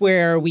here is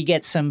where we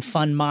get some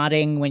fun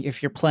modding.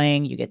 If you're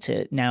playing, you get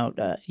to now.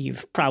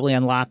 You've probably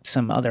unlocked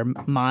some other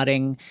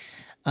modding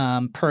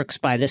perks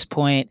by this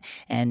point,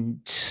 and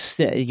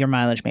your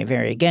mileage may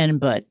vary again,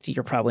 but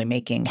you're probably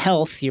making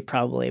health. You're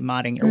probably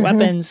modding your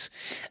weapons.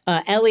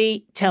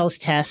 Ellie tells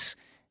Tess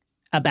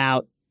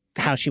about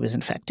how she was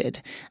infected.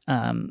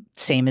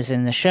 Same as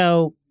in the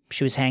show.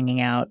 She was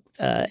hanging out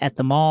at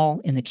the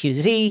mall in the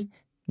QZ.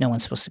 No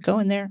one's supposed to go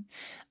in there.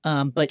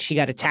 But she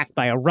got attacked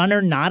by a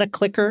runner, not a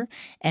clicker.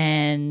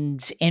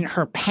 And in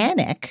her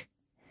panic,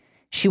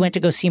 she went to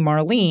go see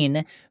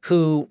Marlene,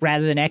 who,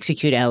 rather than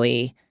execute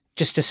Ellie,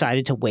 just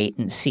decided to wait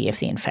and see if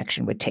the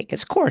infection would take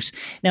its course.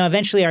 Now,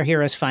 eventually our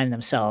heroes find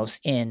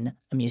themselves in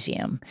a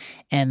museum,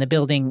 and the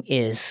building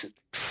is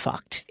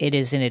fucked. It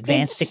is in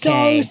advanced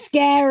decay. It's so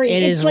scary.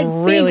 It's like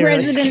really, big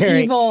Resident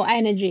scary. Evil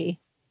energy.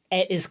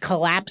 It is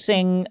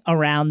collapsing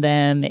around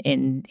them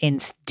in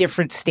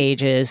different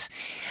stages.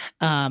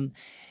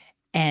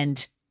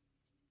 And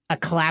a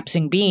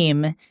collapsing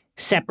beam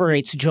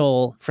separates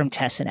Joel from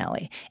Tess and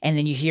Ellie. And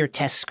then you hear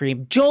Tess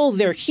scream, "Joel,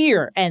 they're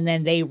here!" And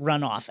then they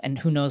run off, and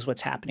who knows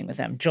what's happening with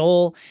them.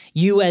 Joel,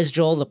 you as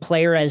Joel, the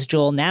player as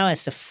Joel, now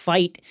has to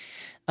fight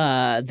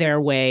their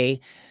way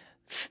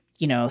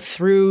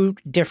through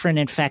different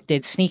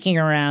infected, sneaking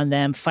around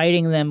them,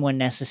 fighting them when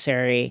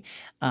necessary.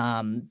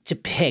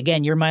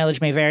 Again, your mileage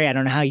may vary. I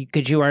don't know how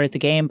good you are at the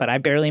game, but I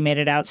barely made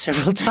it out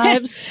several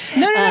times.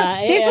 No.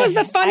 This was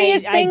the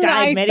funniest thing that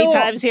I died many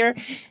times here.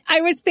 I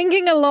was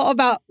thinking a lot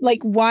about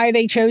why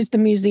they chose the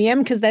museum,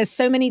 because there's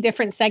so many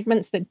different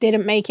segments that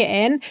didn't make it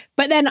in.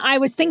 But then I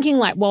was thinking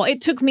well,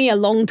 it took me a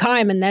long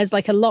time, and there's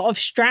a lot of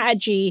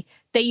strategy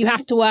that you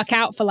have to work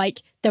out for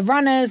the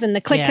runners and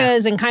the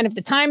clickers and kind of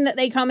the time that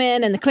they come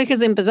in, and the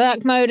clickers in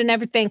berserk mode and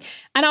everything.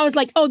 And I was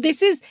like, oh,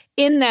 this is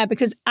in there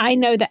because I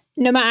know that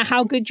no matter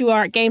how good you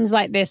are at games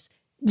like this,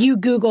 you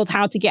Googled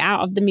how to get out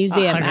of the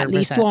museum 100%. At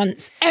least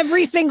once.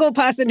 Every single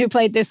person who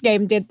played this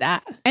game did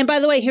that. And by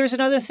the way, here's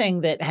another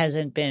thing that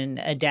hasn't been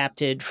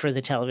adapted for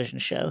the television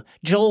show.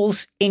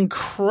 Joel's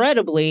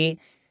incredibly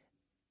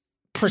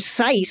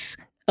precise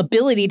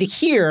ability to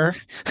hear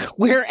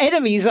where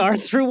enemies are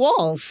through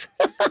walls.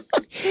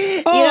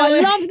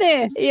 I love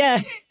this.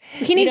 Yeah.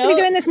 He needs to be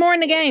doing this more in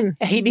the game.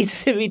 He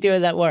needs to be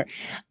doing that more.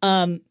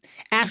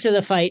 After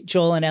the fight,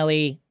 Joel and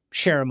Ellie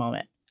share a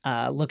moment,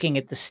 looking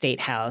at the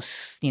State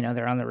House.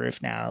 They're on the roof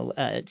now.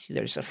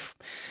 There's a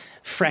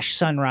fresh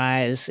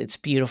sunrise. It's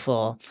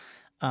beautiful.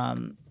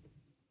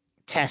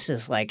 Tess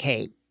is like,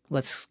 "Hey,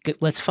 let's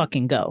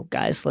fucking go,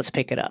 guys. Let's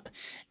pick it up."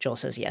 Joel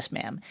says, "Yes,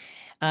 ma'am."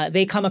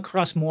 They come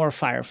across more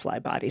firefly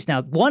bodies.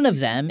 Now, one of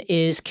them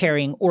is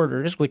carrying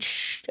orders,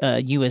 which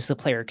you as the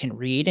player can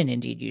read, and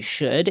indeed you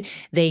should.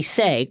 They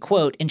say,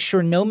 quote,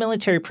 "Ensure no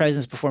military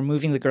presence before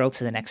moving the girl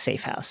to the next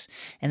safe house."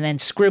 And then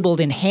scribbled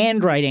in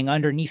handwriting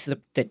underneath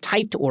the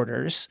typed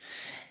orders,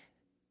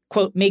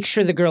 quote, "Make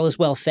sure the girl is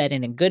well fed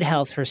and in good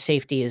health. Her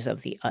safety is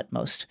of the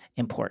utmost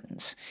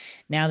importance."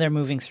 Now they're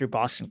moving through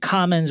Boston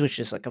Commons, which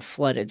is like a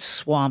flooded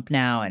swamp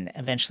now, and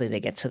eventually they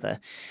get to the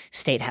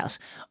State House.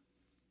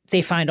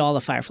 They find all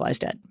the fireflies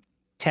dead.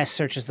 Tess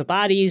searches the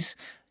bodies,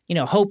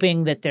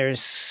 hoping that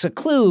there's a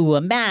clue,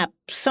 a map,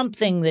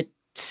 something that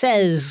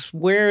says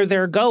where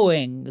they're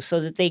going so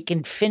that they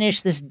can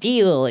finish this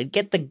deal and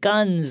get the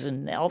guns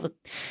and all the,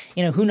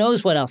 who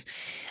knows what else.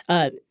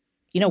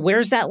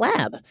 Where's that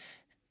lab?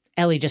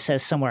 Ellie just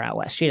says somewhere out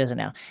west. She doesn't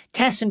know.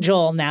 Tess and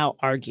Joel now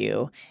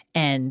argue,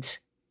 and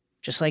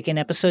just like in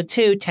episode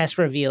 2, Tess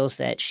reveals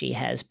that she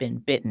has been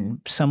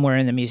bitten somewhere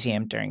in the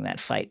museum during that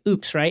fight.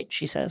 Oops, right?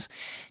 She says.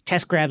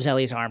 Tess grabs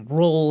Ellie's arm,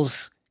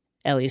 rolls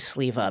Ellie's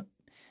sleeve up,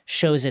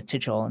 shows it to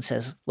Joel and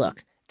says,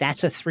 "Look,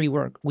 that's a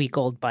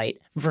 3-week-old bite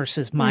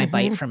versus my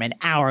bite from an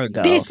hour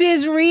ago. This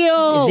is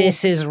real.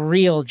 This is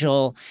real,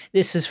 Joel.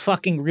 This is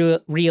fucking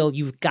real.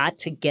 You've got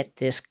to get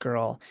this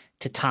girl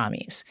to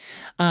Tommy's."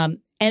 And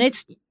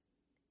it's...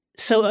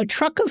 So a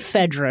truck of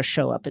Fedra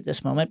show up at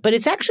this moment, but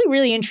it's actually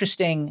really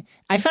interesting.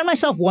 I find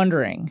myself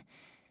wondering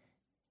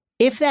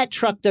if that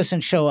truck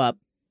doesn't show up.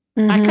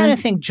 I kind of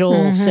think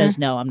Joel says,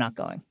 "No, I'm not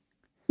going."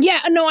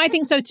 Yeah, no, I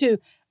think so too.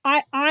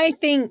 I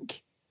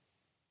think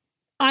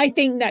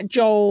that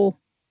Joel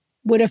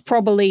would have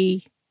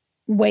probably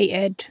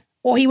waited,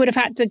 or he would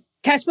have had to.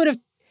 Tess would have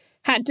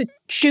had to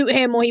shoot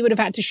him, or he would have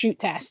had to shoot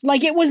Tess.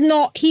 He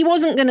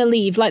wasn't going to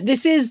leave.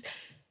 This is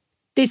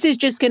this is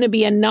just going to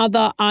be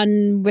another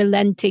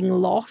unrelenting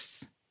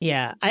loss.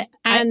 Yeah.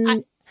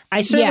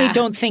 I certainly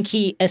don't think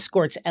he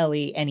escorts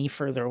Ellie any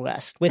further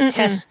west. With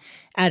Tess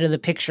out of the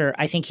picture,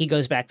 I think he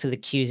goes back to the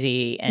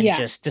QZ and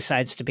just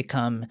decides to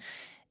become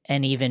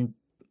an even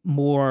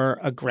more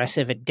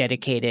aggressive and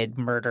dedicated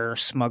murder,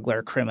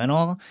 smuggler,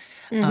 criminal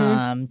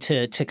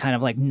to kind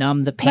of like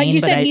numb the pain. Like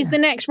you said, he's the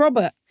next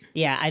Robert.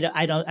 Yeah,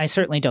 I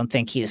certainly don't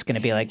think he's going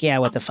to be like, yeah,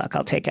 what the fuck,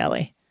 I'll take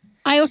Ellie.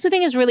 I also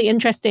think it's really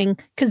interesting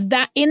because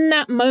that in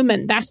that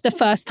moment, that's the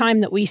first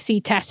time that we see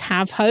Tess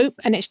have hope.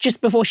 And it's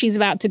just before she's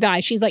about to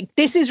die. She's like,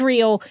 this is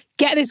real.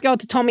 Get this girl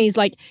to Tommy's.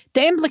 Like,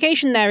 the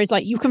implication there is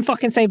like, you can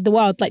fucking save the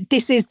world. Like,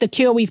 this is the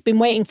cure we've been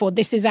waiting for.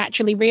 This is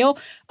actually real.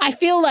 I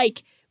feel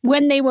like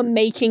when they were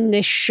making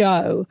this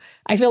show,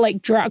 I feel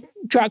like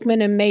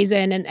Druckmann and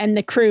Mazin and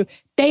the crew,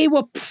 they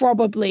were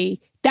probably...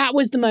 That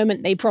was the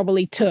moment they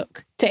probably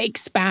took to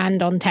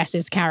expand on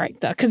Tess's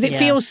character because it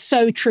feels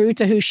so true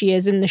to who she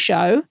is in the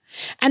show.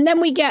 And then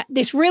we get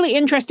this really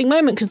interesting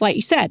moment because, like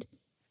you said,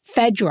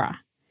 Fedra.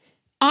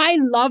 I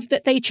love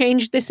that they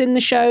changed this in the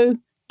show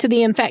to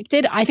the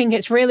infected. I think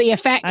it's really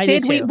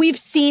effective. We've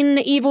seen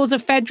the evils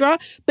of Fedra,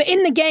 but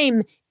in the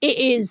game, it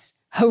is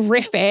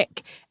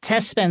horrific.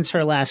 Tess spends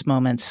her last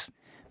moments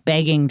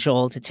begging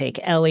Joel to take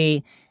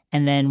Ellie.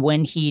 And then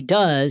when he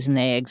does, and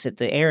they exit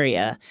the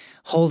area,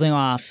 holding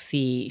off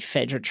the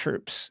Fedra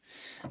troops,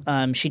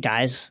 she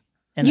dies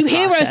in the process. You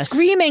hear her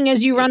screaming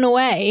as you run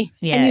away,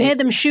 and you hear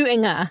them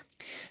shooting her.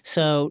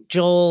 So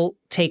Joel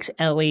takes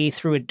Ellie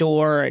through a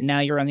door, and now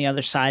you're on the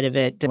other side of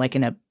it, like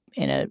in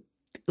a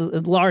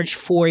large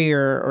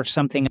foyer or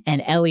something.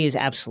 And Ellie is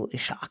absolutely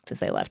shocked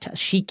that they left Tess.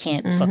 She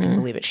can't fucking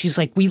believe it. She's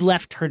like, we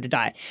left her to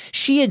die.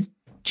 She's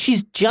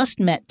just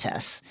met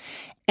Tess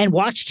and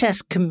watched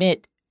Tess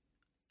commit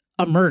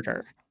a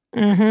murder.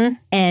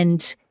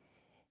 And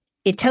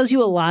it tells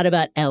you a lot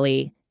about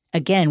Ellie.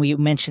 Again, we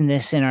mentioned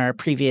this in our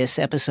previous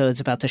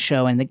episodes about the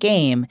show and the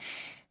game,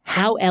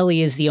 how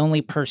Ellie is the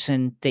only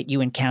person that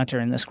you encounter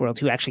in this world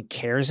who actually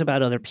cares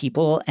about other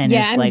people and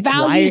is like,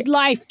 values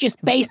life,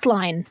 just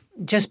baseline.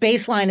 Just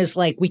baseline is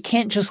like, we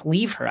can't just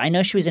leave her. I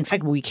know she was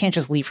infected, but we can't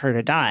just leave her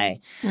to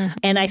die.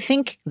 And I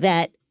think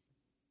that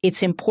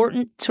it's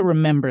important to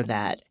remember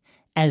that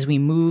as we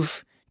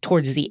move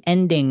towards the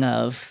ending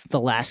of the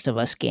Last of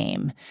Us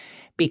game,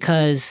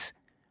 because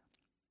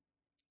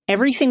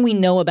everything we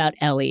know about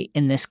Ellie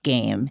in this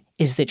game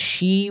is that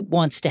she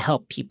wants to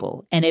help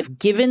people. And if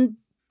given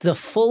the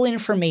full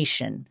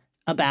information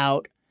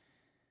about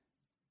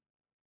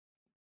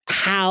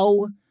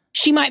how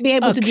she might be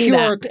able to do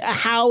that,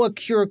 how a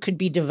cure could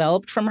be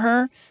developed from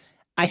her,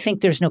 I think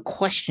there's no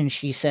question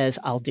she says,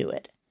 I'll do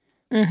it.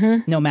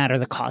 No matter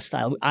the cost,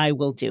 I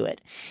will do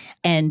it.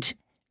 And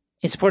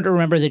it's important to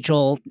remember that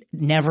Joel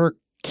never,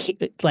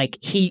 like,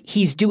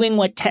 he's doing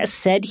what Tess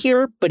said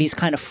here, but he's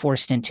kind of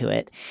forced into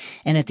it.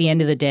 And at the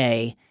end of the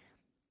day,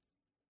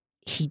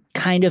 he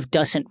kind of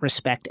doesn't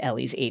respect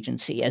Ellie's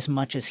agency as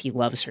much as he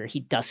loves her.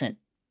 He doesn't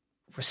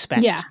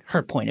respect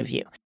her point of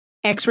view.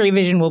 X-Ray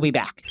Vision will be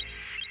back.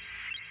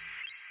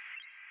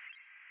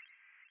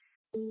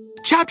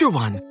 Chapter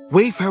 1,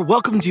 Wayfair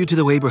welcomes you to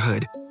the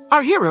neighborhood.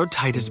 Our hero,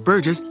 Titus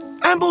Burgess,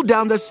 ambled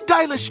down the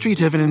stylish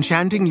street of an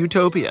enchanting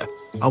utopia.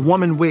 A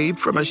woman waved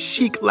from a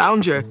chic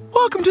lounger.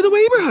 Welcome to the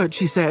neighborhood,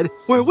 she said,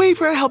 where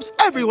Wayfair helps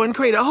everyone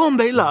create a home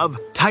they love.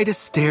 Titus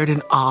stared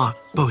in awe.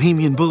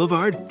 Bohemian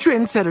Boulevard,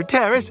 Trendsetter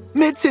Terrace,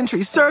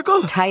 Mid-Century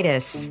Circle.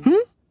 Titus,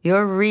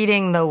 you're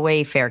reading the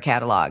Wayfair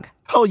catalog.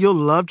 Oh, you'll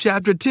love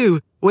Chapter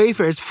 2.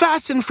 Wayfair's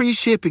fast and free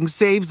shipping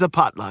saves a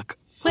potluck.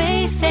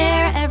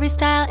 Wayfair, every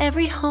style,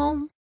 every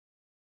home.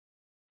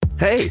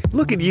 Hey,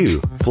 look at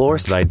you.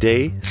 Florist by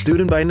day,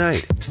 student by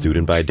night.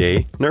 Student by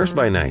day, nurse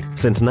by night.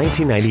 Since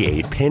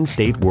 1998, Penn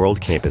State World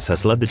Campus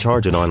has led the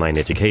charge in online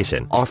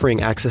education,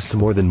 offering access to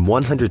more than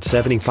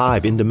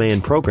 175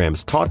 in-demand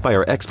programs taught by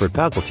our expert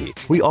faculty.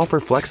 We offer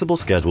flexible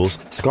schedules,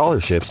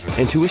 scholarships,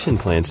 and tuition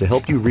plans to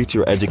help you reach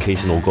your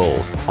educational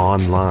goals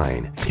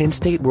online. Penn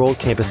State World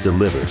Campus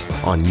delivers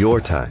on your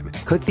time.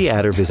 Click the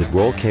ad or visit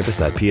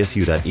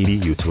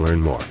worldcampus.psu.edu to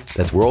learn more.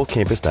 That's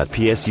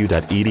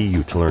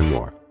worldcampus.psu.edu to learn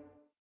more.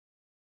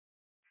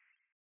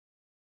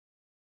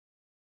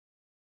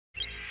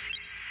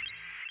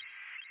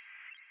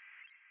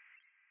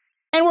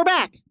 And we're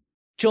back.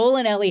 Joel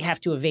and Ellie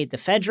have to evade the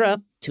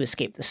Fedra to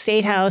escape the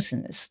State House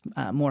and this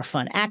more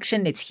fun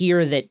action. It's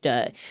here that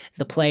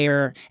the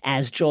player,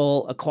 as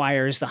Joel,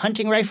 acquires the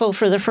hunting rifle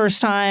for the first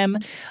time.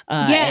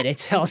 And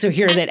it's also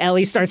here that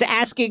Ellie starts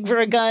asking for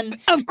a gun.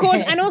 Of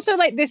course. And also,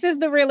 like, this is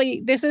the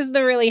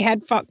really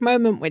head fuck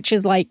moment, which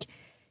is like,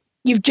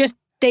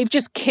 they've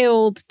just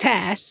killed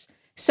Tess.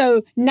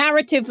 So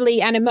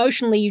narratively and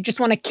emotionally, you just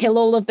want to kill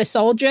all of the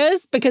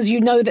soldiers because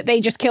you know that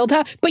they just killed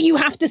her, but you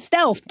have to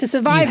stealth to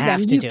survive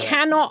them. You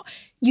cannot,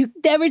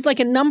 there is like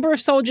a number of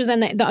soldiers,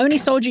 and the only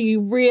soldier you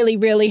really,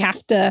 really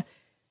have to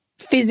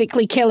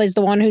physically kill is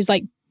the one who's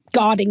like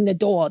guarding the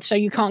door so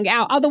you can't get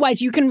out.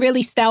 Otherwise, you can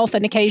really stealth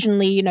and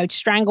occasionally,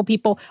 strangle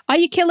people. Are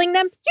you killing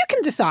them? You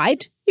can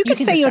decide. You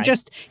could say you're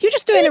just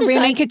doing a rear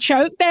naked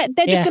choke. They're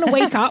just going to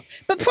wake up,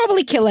 but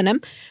probably killing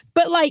him.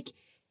 But like,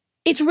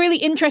 it's really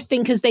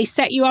interesting because they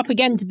set you up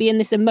again to be in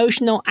this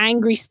emotional,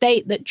 angry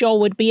state that Joel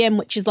would be in,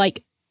 which is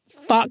like,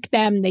 fuck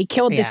them. They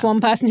killed this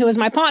one person who was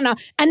my partner.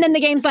 And then the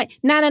game's like,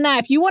 nah.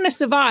 If you want to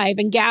survive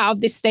and get out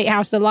of this state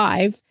house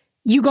alive,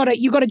 you gotta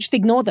just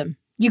ignore them.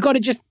 You gotta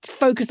just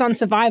focus on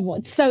survival.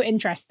 It's so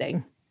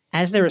interesting.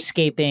 As they're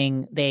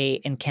escaping,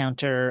 they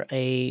encounter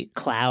a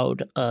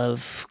cloud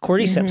of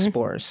cordyceps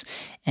spores.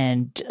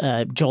 And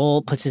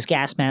Joel puts his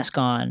gas mask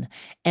on.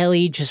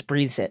 Ellie just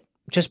breathes it.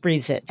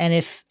 And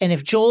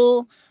if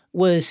Joel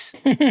was,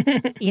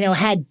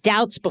 had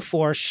doubts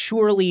before,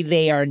 surely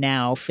they are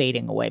now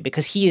fading away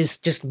because he is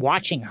just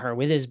watching her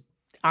with his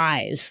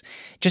eyes,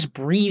 just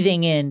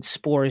breathing in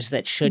spores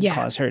that should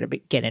cause her to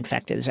get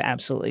infected. There's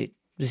absolutely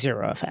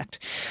zero effect.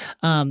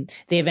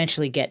 They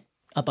eventually get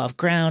above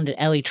ground, and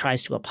Ellie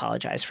tries to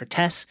apologize for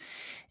Tess.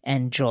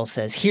 And Joel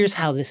says, here's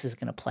how this is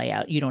going to play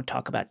out. You don't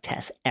talk about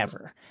Tess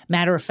ever.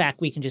 Matter of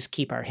fact, we can just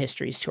keep our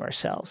histories to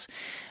ourselves.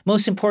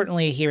 Most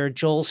importantly here,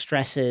 Joel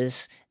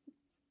stresses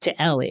to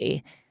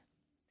Ellie,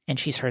 and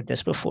she's heard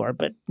this before,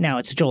 but now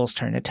it's Joel's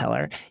turn to tell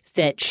her,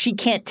 that she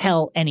can't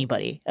tell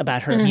anybody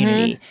about her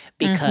immunity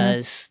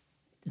because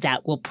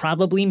that will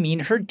probably mean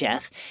her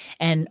death.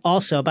 And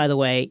also, by the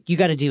way, you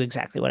got to do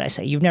exactly what I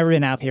say. You've never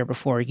been out here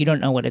before. You don't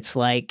know what it's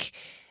like.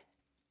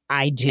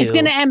 I do. It's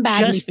going to end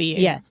badly for you.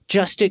 Yeah,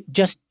 just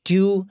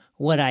do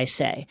what I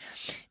say.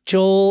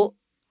 Joel,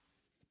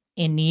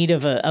 in need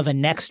of a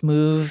next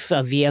move,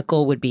 a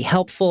vehicle would be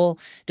helpful,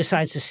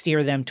 decides to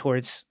steer them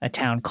towards a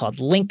town called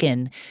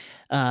Lincoln,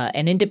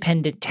 an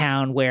independent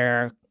town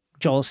where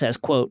Joel says,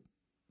 quote,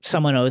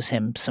 someone owes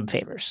him some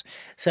favors.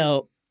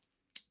 So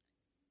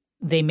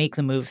they make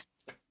the move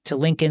to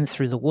Lincoln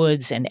through the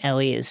woods, and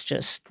Ellie is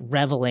just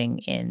reveling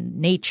in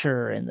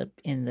nature and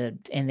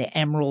the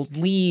emerald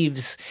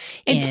leaves.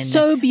 It's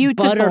so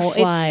beautiful.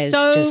 Butterflies.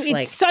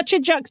 It's such a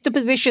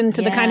juxtaposition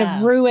to the kind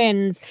of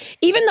ruins,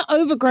 even the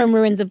overgrown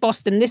ruins of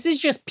Boston. This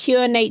is just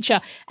pure nature,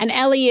 and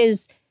Ellie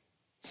is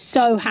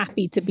so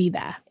happy to be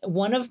there.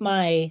 One of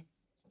my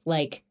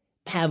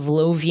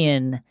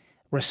Pavlovian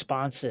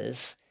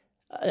responses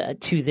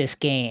to this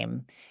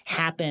game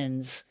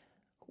happens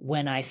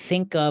when I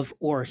think of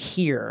or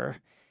hear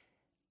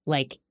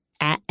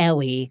at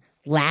Ellie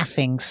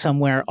laughing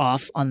somewhere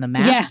off on the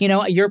map.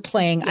 Yeah. You're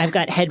playing, I've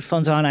got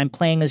headphones on, I'm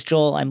playing as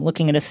Joel, I'm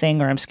looking at a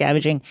thing or I'm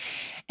scavenging,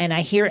 and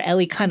I hear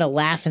Ellie kind of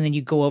laugh, and then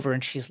you go over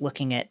and she's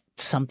looking at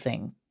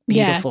something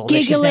beautiful.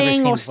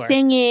 Giggling or before.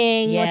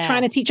 Singing or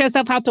trying to teach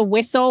herself how to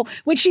whistle,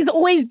 which she's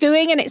always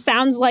doing, and it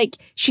sounds like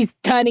she's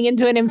turning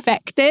into an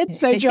infected.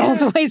 So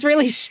Joel's always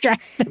really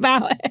stressed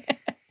about it.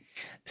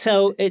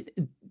 So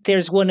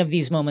there's one of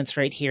these moments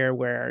right here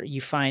where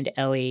you find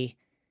Ellie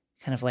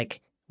kind of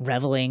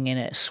reveling in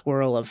a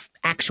swirl of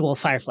actual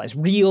fireflies,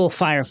 real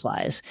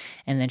fireflies.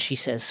 And then she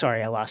says,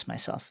 sorry, I lost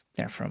myself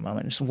there for a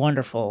moment. It's a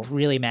wonderful,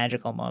 really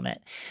magical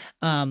moment.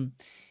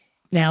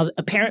 Now,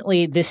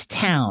 apparently this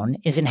town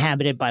is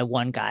inhabited by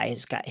one guy.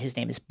 His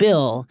name is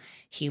Bill.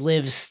 He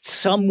lives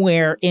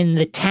somewhere in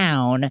the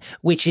town,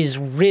 which is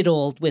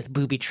riddled with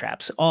booby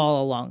traps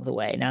all along the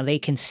way. Now, they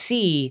can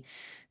see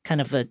kind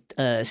of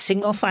a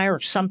signal fire or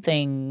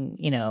something,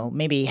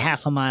 maybe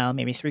half a mile,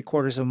 maybe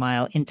 3/4 of a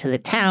mile into the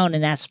town,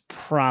 and that's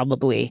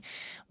probably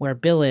where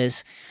Bill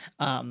is.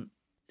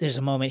 There's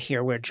a moment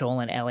here where Joel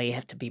and Ellie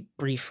have to be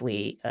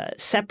briefly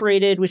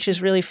separated, which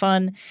is really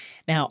fun.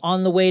 Now,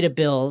 on the way to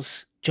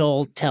Bill's,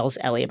 Joel tells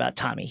Ellie about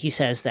Tommy. He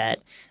says that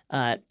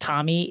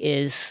Tommy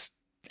is,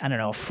 I don't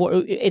know,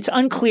 it's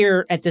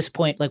unclear at this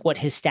point, what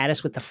his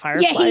status with the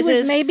Fireflies is. Yeah, he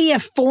was maybe a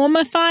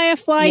former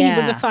Firefly. Yeah.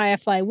 He was a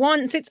Firefly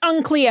once. It's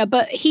unclear,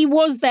 but he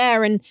was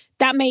there, and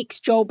that makes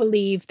Joel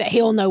believe that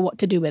he'll know what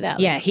to do with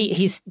Ellie.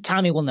 Yeah,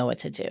 Tommy will know what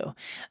to do.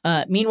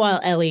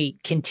 Meanwhile, Ellie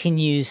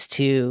continues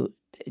to,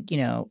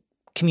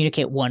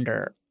 communicate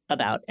wonder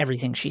about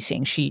everything she's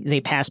seeing. They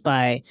pass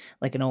by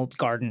an old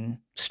garden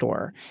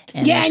store.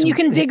 And you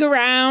can dig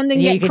around and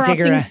get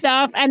crafting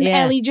stuff, and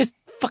Ellie just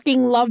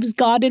fucking loves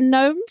garden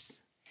gnomes.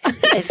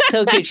 It's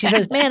so cute. She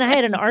says, man, I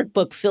had an art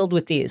book filled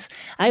with these.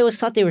 I always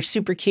thought they were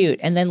super cute.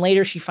 And then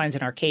later she finds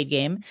an arcade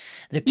game.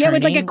 With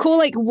a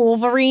cool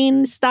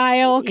Wolverine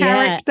style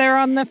character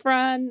on the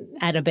front.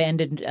 At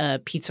abandoned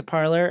pizza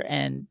parlor.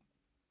 And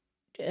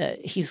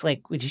he's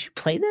like, did you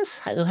play this?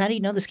 How do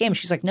you know this game?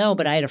 She's like, no,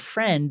 but I had a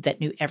friend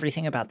that knew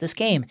everything about this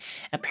game.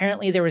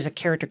 Apparently there was a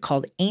character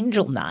called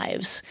Angel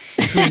Knives,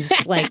 whose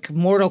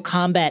Mortal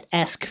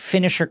Kombat-esque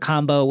finisher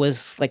combo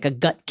was a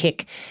gut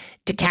kick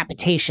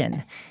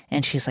decapitation.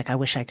 And she's like, I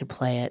wish I could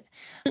play it.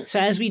 So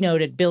as we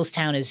noted, Bill's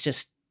town is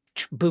just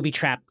booby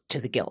trapped to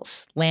the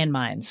gills.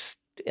 Landmines.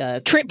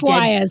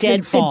 Tripwires.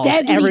 Deadfalls. The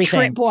deadly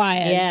everything.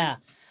 Tripwires. Yeah.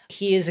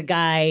 He is a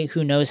guy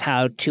who knows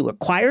how to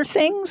acquire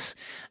things,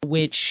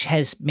 which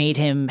has made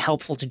him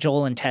helpful to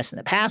Joel and Tess in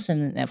the past.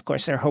 And of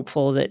course, they're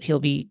hopeful that he'll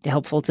be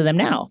helpful to them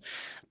now.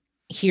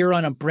 Here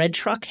on a bread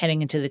truck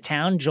heading into the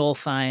town, Joel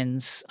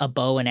finds a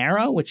bow and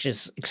arrow, which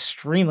is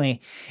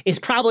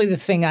probably the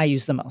thing I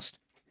use the most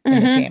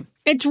in the team.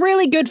 It's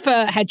really good for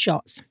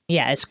headshots.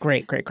 Yeah, it's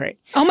great.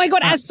 Oh my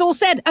God, as Saul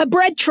said, a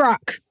bread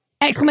truck!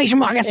 Exclamation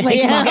mark,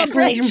 exclamation mark,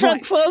 exclamation bread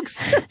mark. truck,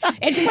 folks.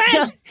 It's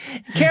bread!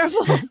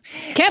 Careful.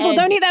 Careful,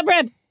 don't eat that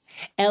bread.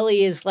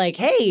 Ellie is like,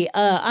 hey,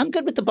 I'm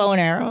good with the bow and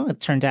arrow.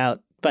 It turned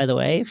out, by the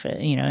way,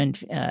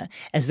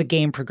 as the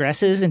game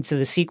progresses into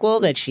the sequel,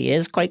 that she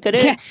is quite good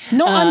at it. Yeah,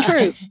 not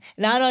untrue.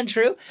 Not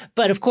untrue.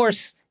 But of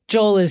course,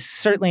 Joel is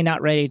certainly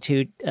not ready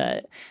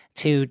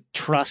to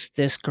trust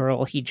this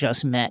girl he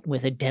just met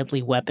with a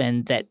deadly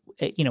weapon that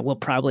will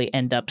probably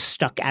end up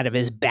stuck out of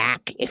his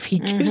back if he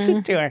gives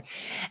it to her.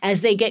 As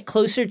they get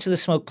closer to the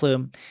smoke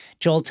plume,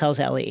 Joel tells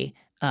Ellie,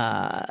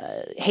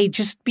 hey,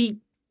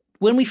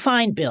 when we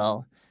find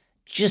Bill,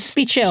 just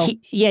be chill.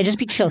 Just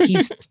be chill.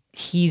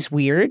 He's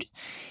weird.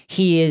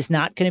 He is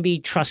not going to be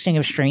trusting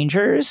of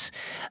strangers.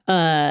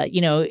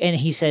 And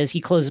he says,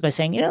 he closes by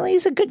saying,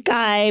 he's a good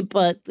guy,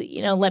 but,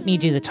 let me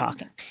do the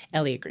talking.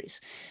 Ellie agrees.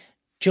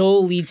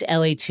 Joel leads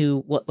Ellie to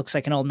what looks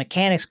like an old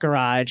mechanic's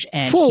garage,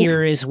 and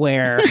here is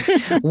where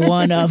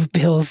one of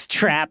Bill's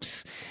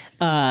traps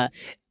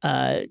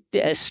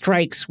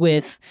strikes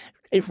with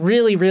a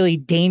really, really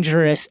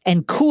dangerous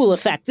and cool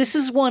effect. This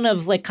is one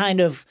of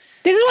one of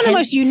the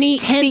most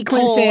unique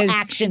sequences,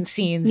 action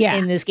scenes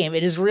in this game.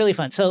 It is really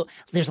fun. So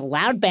there's a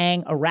loud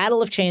bang, a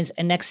rattle of chains,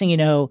 and next thing you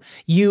know,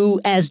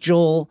 you as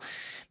Joel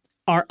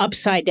are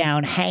upside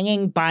down,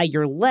 hanging by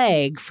your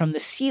leg from the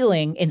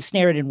ceiling,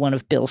 ensnared in one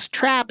of Bill's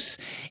traps,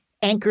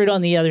 anchored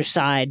on the other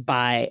side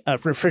by a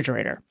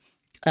refrigerator.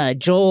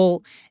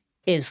 Joel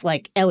is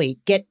like, Ellie,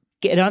 get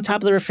on top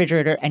of the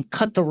refrigerator and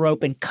cut the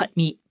rope and cut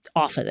me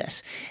off of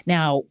this.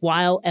 Now,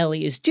 while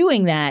Ellie is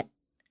doing that,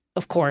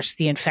 of course,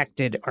 the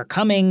infected are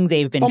coming.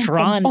 They've been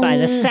drawn by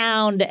the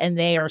sound, and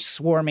they are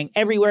swarming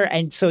everywhere.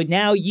 And so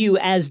now you,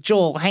 as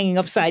Joel, hanging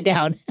upside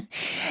down,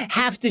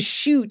 have to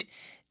shoot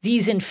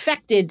these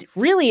infected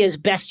really as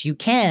best you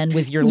can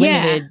with your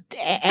limited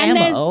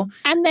ammo.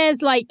 And there's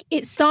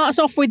it starts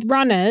off with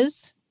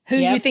runners who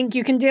you think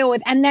you can deal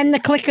with, and then the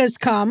clickers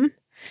come.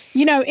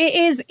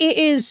 It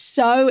is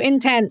so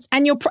intense,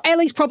 and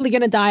Ellie's probably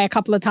going to die a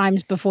couple of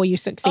times before you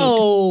succeed.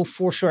 Oh,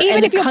 for sure.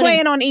 Even if you're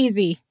playing on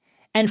easy.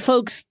 And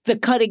folks, the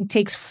cutting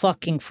takes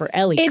fucking for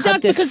Ellie. It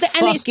does, because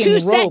and it's two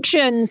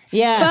sections.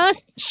 Yeah.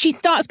 First, she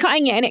starts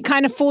cutting it and it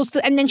kind of falls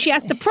and then she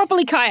has to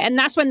properly cut it, and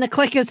that's when the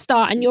clickers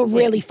start and you're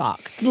really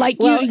fucked.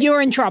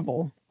 You're in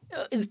trouble.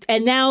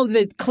 And now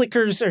the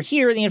clickers are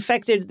here, the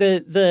infected,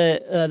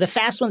 the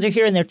fast ones are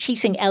here, and they're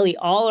chasing Ellie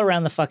all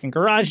around the fucking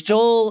garage.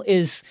 Joel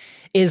is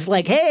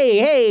like,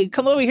 hey,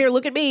 come over here,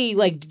 look at me,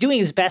 doing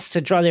his best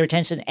to draw their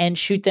attention and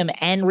shoot them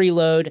and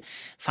reload.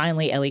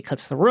 Finally, Ellie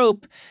cuts the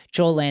rope.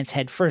 Joel lands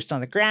head first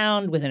on the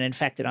ground with an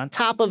infected on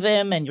top of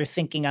him, and you're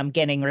thinking, I'm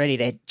getting ready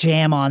to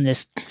jam on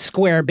this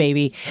square,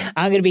 baby.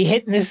 I'm going to be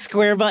hitting this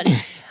square button.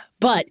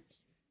 But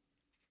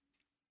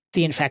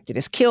the infected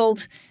is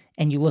killed,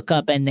 and you look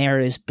up, and there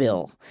is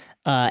Bill.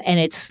 And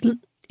it's,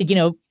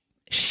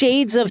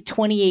 shades of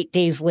 28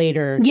 days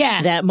later,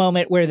 that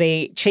moment where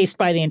they, chased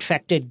by the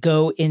infected,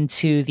 go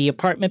into the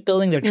apartment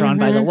building. They're drawn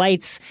by the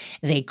lights.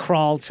 They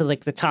crawl to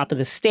the top of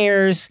the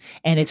stairs,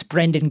 and it's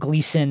Brendan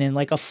Gleeson in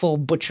a full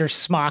butcher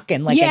smock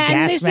and a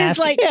gas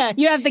mask. Is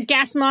you have the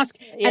gas mask,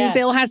 and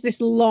Bill has this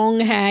long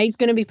hair. He's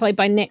going to be played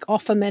by Nick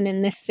Offerman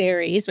in this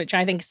series, which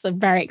I think is a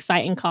very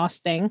exciting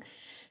casting.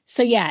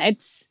 So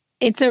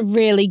it's a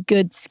really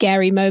good,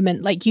 scary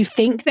moment. You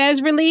think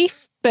there's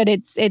relief, but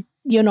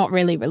you're not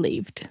really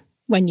relieved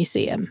when you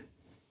see him.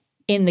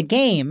 In the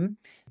game,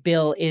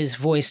 Bill is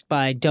voiced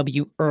by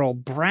W. Earl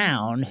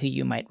Brown, who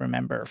you might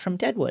remember from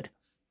Deadwood.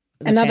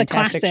 Another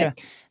classic.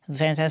 The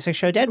fantastic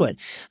show Deadwood.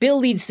 Bill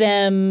leads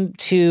them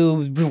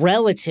to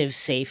relative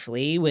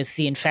safely, with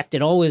the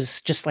infected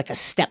always just a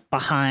step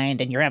behind,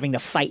 and you're having to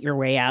fight your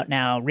way out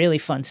now. Really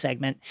fun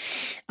segment.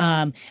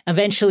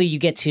 Eventually you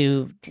get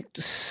to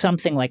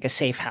something like a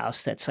safe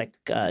house that's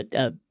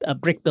a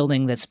brick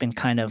building that's been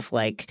kind of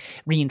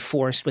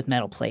reinforced with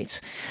metal plates.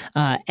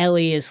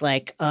 Ellie is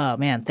like, oh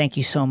man, thank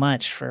you so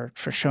much for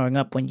showing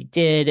up when you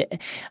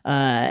did.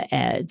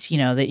 And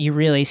that you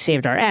really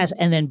saved our ass.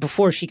 And then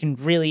before she can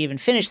really even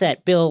finish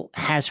that, Bill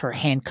has her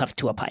handcuffed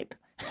to a pipe.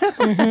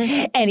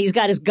 And he's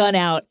got his gun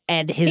out,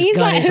 and his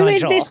gun is on Joel. Who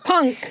is this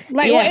punk?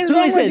 What is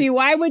wrong with you?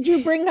 Why would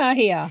you bring her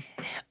here?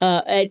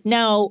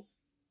 Now,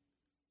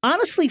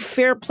 honestly,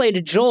 fair play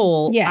to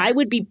Joel. Yeah. I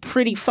would be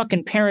pretty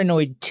fucking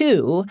paranoid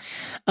too.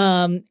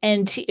 And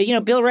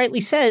Bill rightly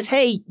says,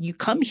 hey, you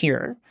come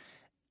here.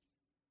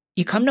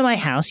 You come to my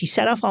house. You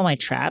set off all my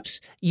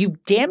traps. You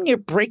damn near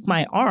break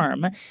my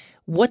arm.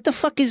 What the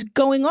fuck is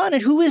going on?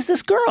 And who is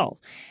this girl?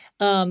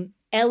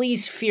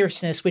 Ellie's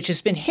fierceness, which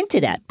has been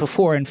hinted at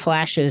before in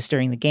flashes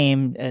during the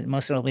game,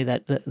 most notably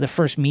that the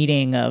first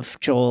meeting of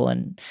Joel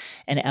and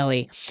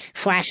Ellie,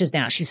 flashes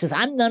now. She says,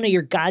 I'm none of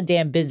your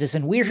goddamn business,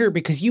 and we're here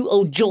because you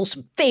owe Joel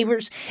some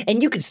favors,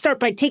 and you can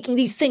start by taking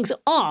these things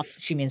off.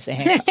 She means the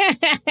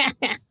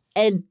handcuff.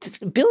 And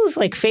Bill is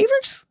like,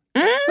 favors?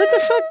 What the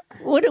fuck?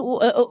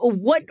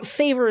 What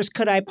favors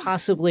could I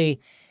possibly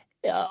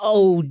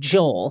oh,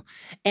 Joel.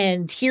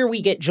 And here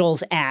we get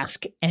Joel's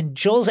ask. And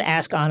Joel's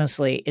ask,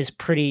 honestly, is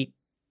pretty...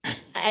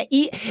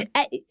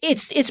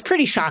 it's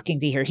pretty shocking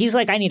to hear. He's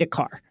like, I need a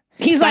car.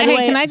 He's like,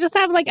 hey, can I just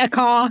have like a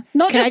car?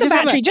 Not just a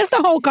battery, just a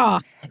whole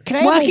car. Can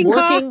I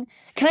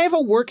have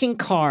a working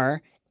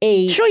car?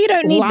 Sure, you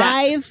don't need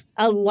that.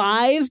 A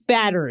live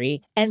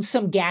battery and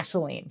some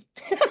gasoline.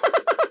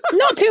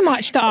 Not too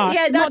much to ask.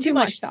 Yeah, not too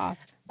much to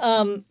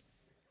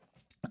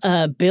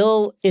ask.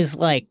 Bill is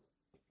like,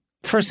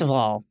 first of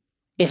all,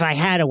 if I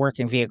had a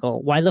working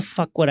vehicle, why the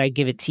fuck would I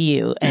give it to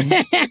you?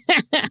 And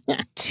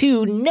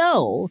two,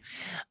 no.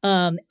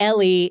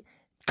 Ellie,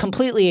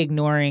 completely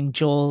ignoring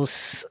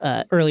Joel's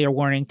earlier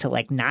warning to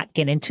like not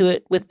get into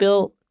it with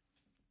Bill,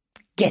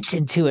 gets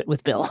into it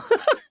with Bill.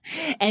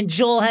 And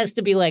Joel has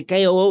to be like,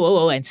 hey,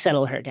 and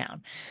settle her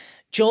down.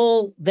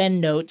 Joel then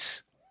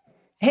notes,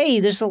 hey,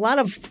 there's a lot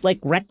of like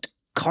wrecked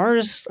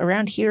cars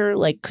around here.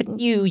 Like,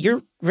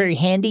 you're very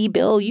handy,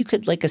 Bill. You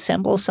could like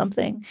assemble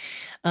something.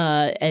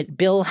 And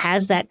Bill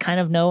has that kind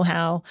of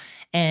know-how,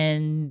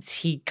 and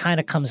he kind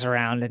of comes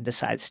around and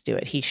decides to do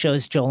it. He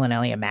shows Joel and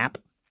Ellie a map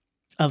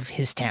of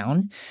his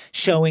town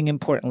showing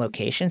important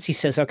locations. He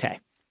says, okay,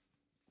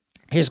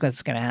 here's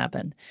what's going to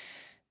happen.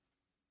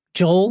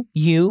 Joel,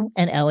 you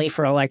and Ellie,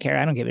 for all I care,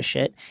 I don't give a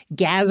shit,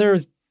 gather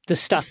the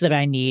stuff that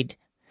I need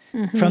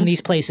from these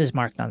places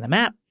marked on the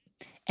map,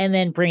 and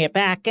then bring it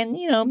back, and,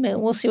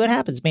 we'll see what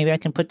happens. Maybe I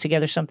can put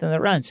together something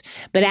that runs.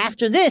 But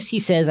after this, he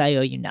says, I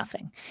owe you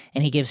nothing.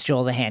 And he gives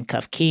Joel the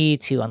handcuff key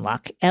to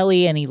unlock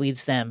Ellie, and he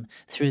leads them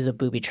through the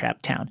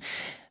booby-trapped town.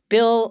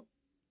 Bill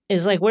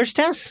is like, where's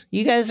Tess?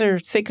 You guys are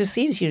thick as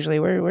thieves usually.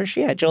 Where's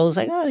she at? Joel is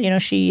like, oh,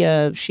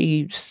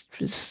 she's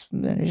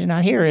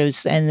not here.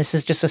 And this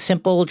is just a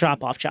simple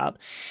drop-off job.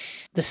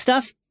 The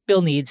stuff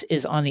Bill needs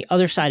is on the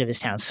other side of his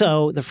town.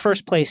 So the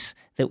first place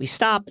that we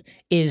stop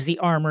is the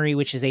armory,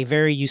 which is a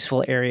very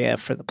useful area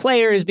for the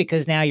players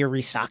because now you're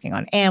restocking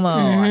on ammo,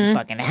 on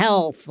fucking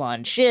health,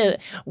 on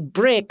shit,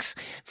 bricks,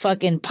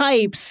 fucking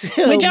pipes,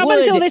 which up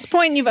wood. Until this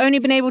point you've only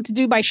been able to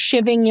do by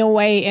shivving your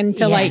way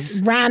into like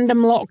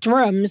random locked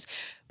rooms,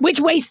 which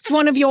wastes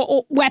one of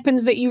your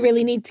weapons that you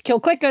really need to kill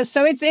clickers.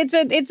 So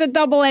it's a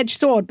double-edged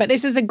sword, but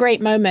this is a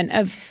great moment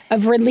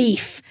of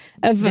relief.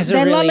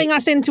 They're lulling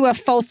us into a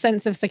false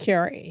sense of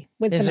security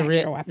with some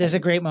extra weapons. There's a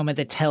great moment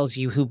that tells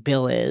you who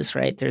Bill is,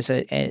 right? There's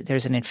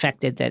an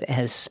infected that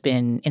has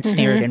been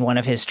ensnared in one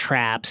of his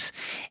traps,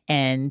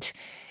 and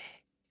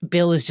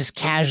Bill is just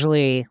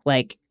casually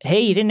like, hey,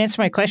 you didn't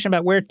answer my question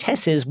about where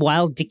Tess is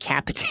while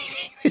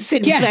decapitating this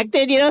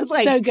infected,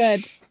 like so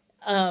good.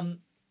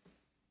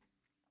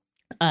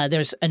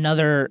 There's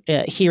another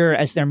here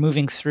as they're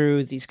moving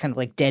through these kind of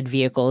like dead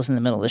vehicles in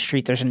the middle of the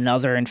street. There's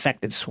another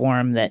infected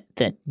swarm that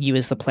you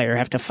as the player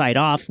have to fight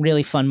off.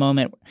 Really fun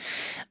moment.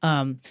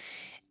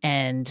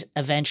 And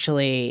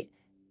eventually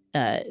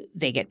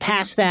they get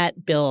past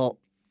that. Bill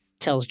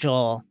tells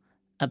Joel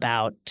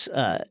about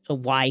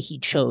why he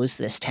chose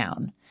this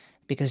town,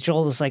 because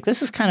Joel is like,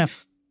 this is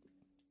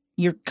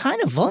you're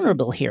kind of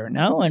vulnerable here,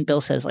 no? And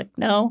Bill says like,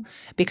 no,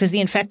 because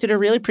the infected are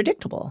really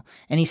predictable.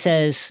 And he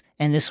says,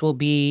 and this will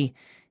be,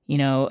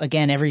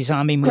 again, every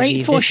zombie movie.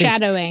 Great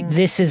foreshadowing.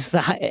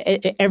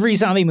 Every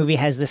zombie movie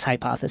has this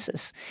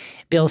hypothesis.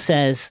 Bill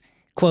says,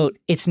 quote,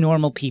 it's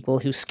normal people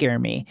who scare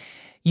me.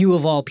 You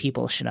of all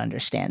people should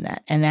understand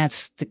that. And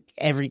that's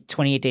every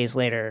 28 days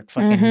later,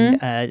 fucking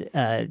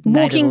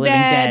Walking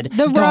Dead,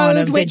 The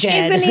Road, which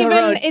isn't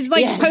even, it's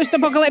like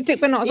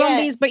post-apocalyptic, but not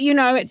zombies, but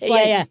it's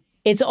like. Yeah.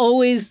 It's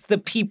always the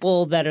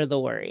people that are the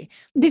worry.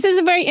 This is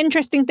a very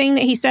interesting thing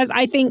that he says.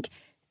 I think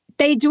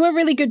they do a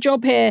really good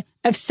job here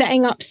of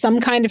setting up some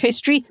kind of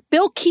history.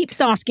 Bill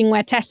keeps asking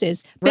where Tess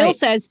is. Bill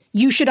says,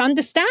 you should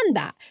understand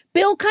that.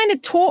 Bill kind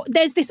of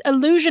there's this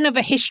illusion of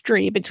a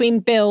history between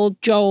Bill,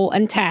 Joel,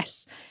 and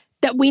Tess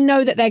that we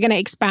know that they're going to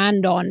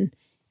expand on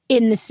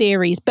in the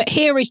series. But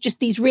here is just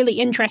these really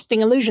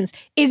interesting illusions.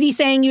 Is he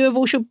saying you of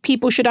all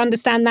people should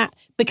understand that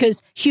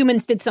because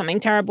humans did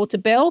something terrible to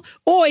Bill?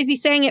 Or is he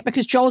saying it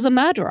because Joel's a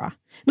murderer?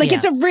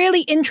 It's a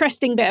really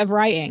interesting bit of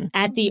writing.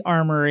 At the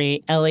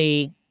armory,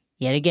 Ellie,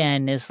 yet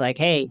again, is like,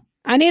 hey.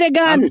 I need a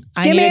gun.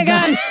 Give me a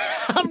gun.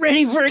 I'm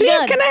ready for a gun.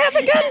 Please, can I have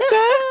a gun,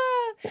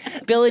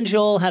 sir? Bill and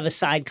Joel have a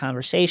side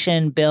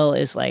conversation. Bill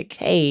is like,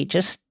 hey,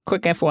 just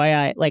quick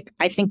FYI, like,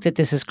 I think that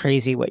this is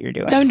crazy what you're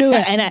doing. Don't do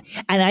it. and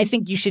I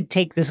think you should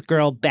take this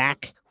girl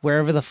back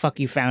wherever the fuck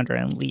you found her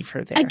and leave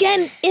her there.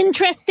 Again,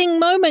 interesting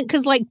moment,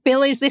 because like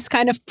Bill is this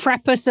kind of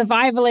prepper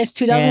survivalist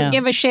who doesn't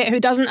give a shit, who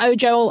doesn't owe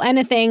Joel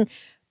anything,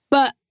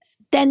 but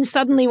then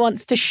suddenly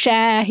wants to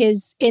share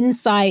his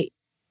insight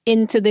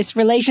into this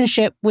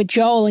relationship with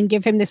Joel and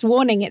give him this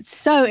warning. It's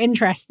so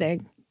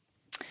interesting.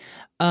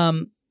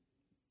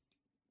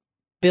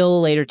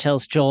 Bill later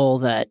tells Joel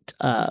that,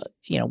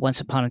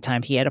 once upon a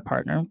time he had a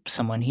partner,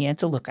 someone he had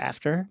to look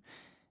after.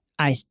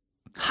 I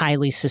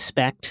highly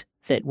suspect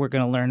that we're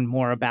going to learn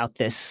more about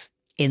this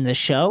in the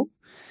show.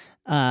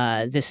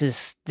 This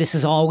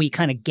is all we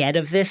kind of get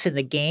of this in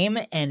the game.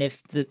 And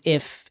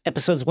if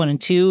episodes 1 and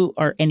 2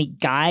 are any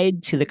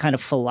guide to the kind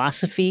of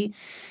philosophy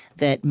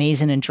that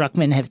Mazin and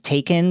Druckmann have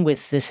taken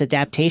with this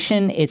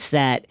adaptation, it's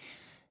that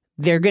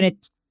they're going to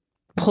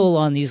pull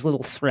on these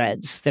little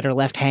threads that are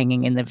left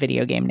hanging in the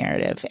video game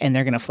narrative, and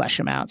they're going to flesh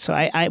them out. So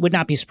I would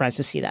not be surprised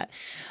to see that.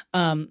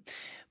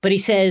 But he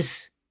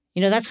says,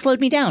 that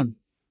slowed me down.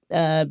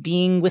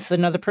 Being with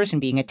another person,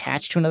 being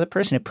attached to another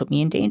person, it put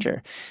me in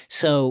danger.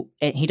 So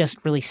he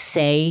doesn't really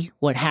say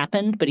what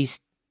happened, but he's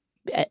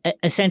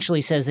essentially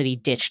says that he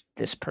ditched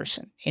this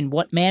person. In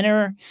what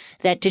manner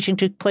that ditching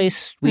took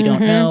place, we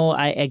don't know.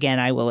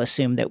 I will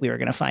assume that we were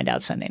going to find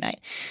out Sunday night.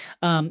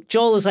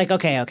 Joel is like,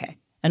 okay,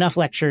 enough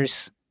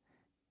lectures.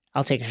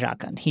 I'll take a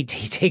shotgun. He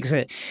takes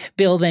it.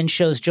 Bill then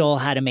shows Joel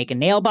how to make a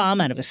nail bomb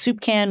out of a soup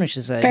can, which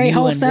is a very new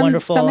wholesome, and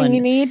wonderful something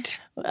you need.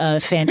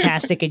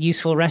 Fantastic and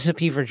useful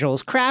recipe for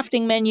Joel's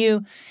crafting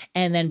menu.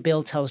 And then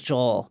Bill tells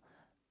Joel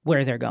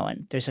where they're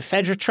going. There's a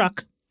Fedra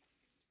truck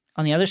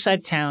on the other side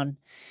of town.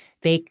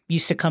 They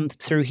used to come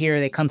through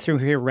here. They come through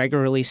here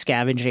regularly,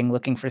 scavenging,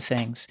 looking for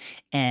things.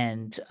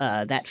 And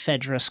that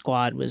Fedra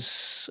squad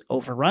was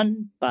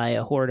overrun by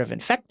a horde of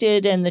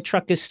infected, and the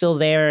truck is still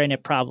there, and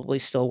it probably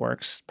still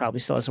works. Probably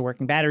still has a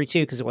working battery,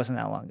 too, because it wasn't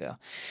that long ago.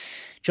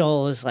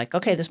 Joel is like,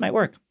 okay, this might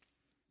work.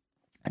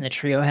 And the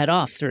trio head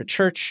off through a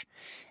church,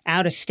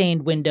 out a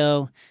stained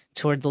window,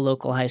 toward the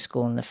local high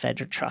school in the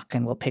Fedra truck,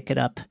 and we'll pick it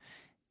up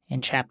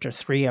in Chapter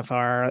 3 of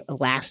our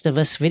Last of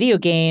Us video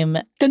game.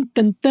 Dun,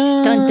 dun,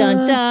 dun. Dun,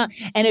 dun, dun.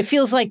 And it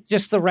feels like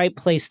just the right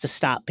place to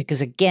stop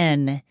because,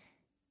 again,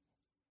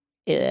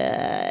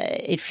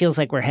 it feels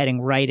like we're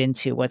heading right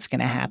into what's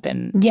going to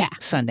happen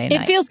Sunday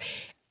night. It feels,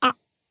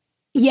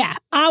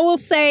 I will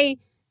say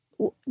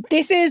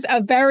this is a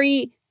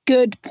very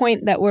good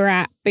point that we're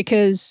at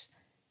because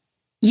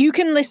you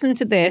can listen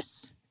to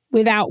this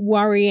without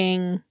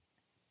worrying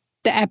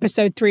that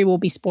episode 3 will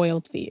be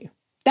spoiled for you.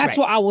 That's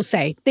what I will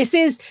say.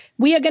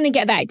 We are going to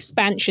get that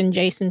expansion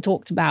Jason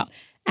talked about.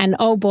 And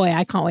oh boy,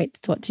 I can't wait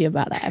to talk to you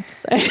about that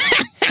episode.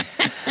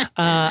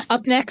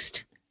 Up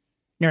next,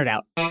 Nerd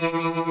Out.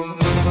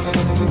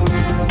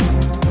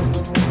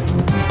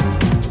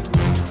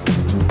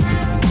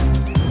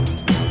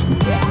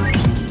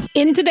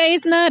 In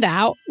today's Nerd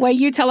Out, where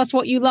you tell us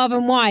what you love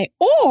and why,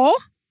 or,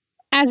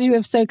 as you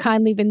have so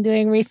kindly been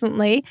doing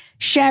recently,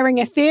 sharing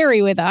a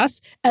theory with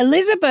us,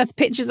 Elizabeth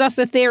pitches us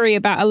a theory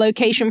about a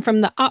location from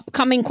the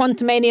upcoming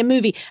Quantumania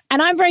movie.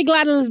 And I'm very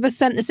glad Elizabeth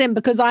sent this in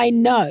because I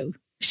know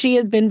she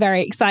has been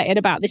very excited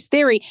about this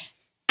theory.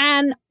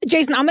 And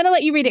Jason, I'm going to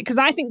let you read it because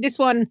I think this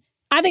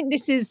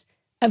is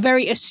a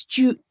very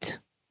astute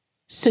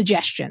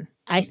suggestion.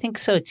 I think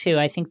so, too.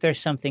 I think there's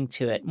something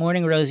to it.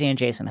 Morning, Rosie and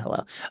Jason.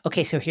 Hello.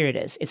 Okay, so here it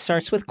is. It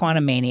starts with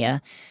Quantumania.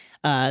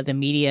 The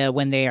media,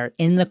 when they are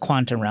in the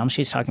quantum realm,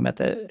 she's talking about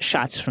the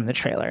shots from the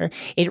trailer.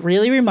 It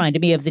really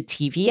reminded me of the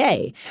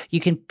TVA. You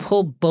can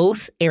pull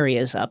both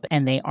areas up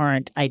and they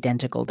aren't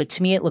identical. But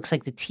to me, it looks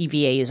like the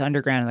TVA is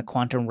underground and the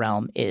quantum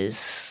realm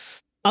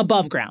is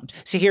above ground.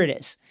 So here it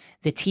is.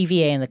 The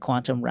TVA and the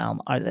quantum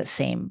realm are the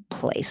same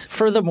place.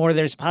 Furthermore,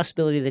 there's a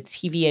possibility that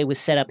TVA was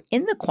set up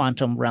in the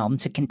quantum realm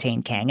to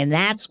contain Kang. And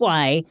that's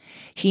why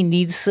he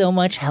needs so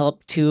much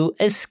help to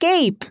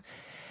escape.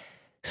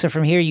 So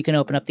from here, you can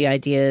open up the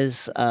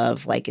ideas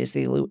of, like, is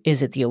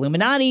it the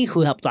Illuminati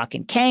who helped lock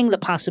in Kang? The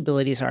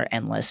possibilities are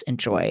endless.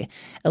 Enjoy.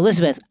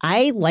 Elizabeth,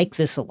 I like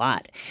this a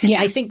lot. Yeah.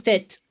 I think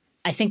that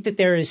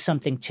there is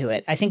something to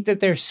it. I think that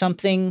there's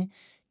something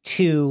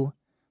to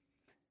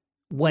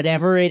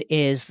whatever it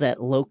is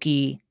that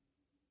Loki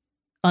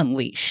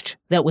unleashed,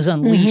 that was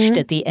unleashed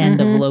at the end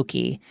of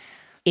Loki.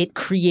 It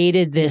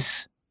created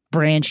this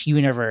branch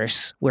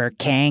universe where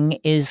Kang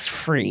is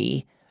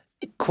free,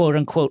 quote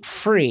unquote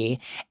free,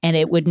 and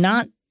it would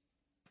not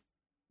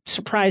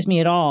surprise me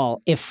at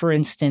all if, for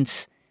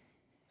instance,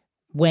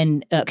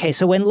 when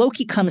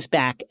Loki comes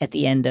back at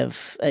the end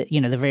of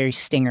the very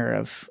stinger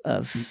of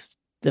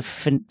the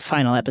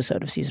final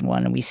episode of season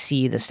 1, and we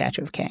see the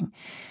statue of Kang,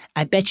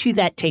 I bet you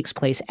that takes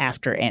place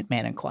after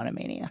Ant-Man and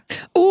Quantumania.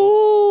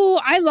 Ooh,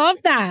 I love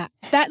that.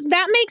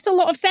 That makes a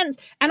lot of sense.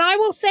 And I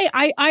will say,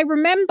 I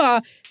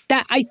remember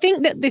that I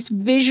think that this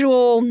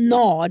visual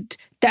nod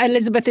that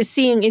Elizabeth is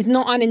seeing is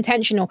not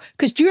unintentional.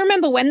 Because do you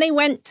remember when they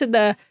went to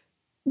the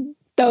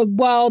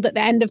world at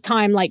the end of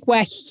time, like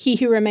where He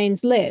Who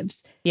Remains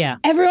lives? Yeah.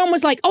 Everyone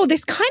was like, oh,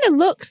 this kind of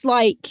looks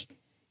like,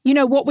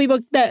 what we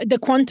were, the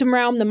quantum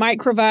realm, the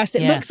microverse.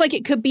 It looks like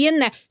it could be in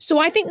there. So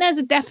I think there's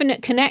a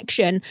definite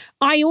connection.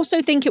 I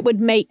also think it would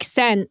make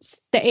sense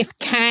that if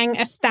Kang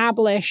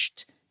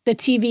established the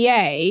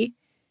TVA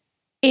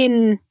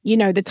in,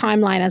 the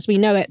timeline as we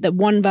know it, the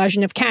one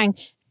version of Kang,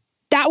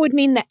 that would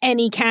mean that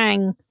any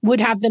Kang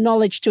would have the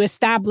knowledge to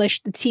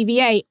establish the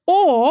TVA,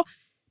 or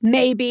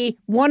maybe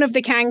one of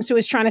the Kangs who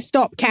is trying to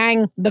stop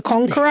Kang the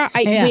Conqueror,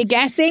 we're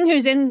guessing,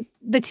 who's in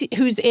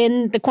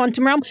the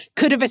quantum realm,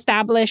 could have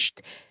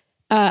established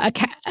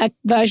a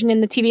version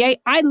in the TVA.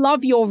 I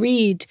love your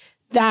read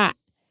that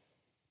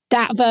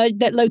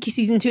that Loki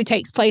season 2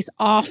 takes place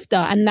after,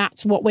 and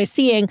that's what we're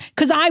seeing.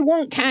 Because I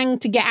want Kang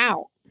to get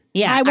out.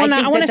 Yeah, I want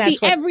to see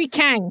every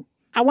Kang.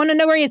 I want to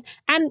know where he is.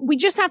 And we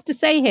just have to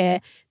say here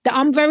that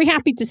I'm very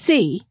happy to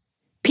see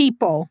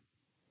people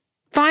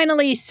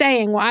finally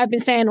saying what I've been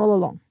saying all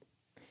along.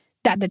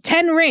 That the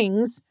 10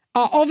 rings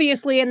are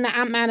obviously in the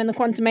Ant-Man and the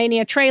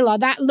Quantumania trailer.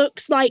 That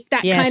looks like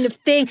that kind of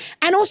thing.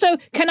 And also,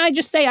 can I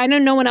just say, I know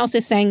no one else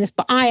is saying this,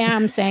 but I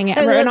am saying it.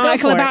 I wrote an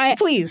article about it.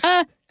 Please.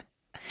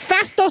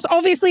 Phastos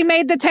obviously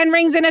made the 10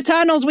 rings in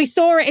Eternals. We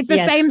saw it. It's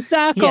the same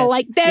circle. Yes.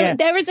 Like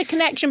there is a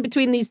connection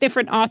between these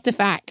different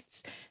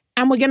artifacts.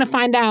 And we're going to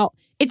find out.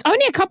 It's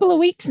only a couple of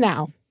weeks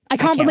now. I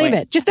can't believe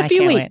it. Just a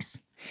few weeks.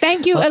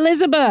 Thank you,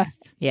 Elizabeth.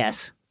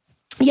 Yes.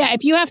 Yeah,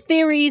 if you have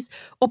theories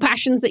or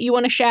passions that you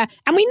want to share,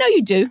 and we know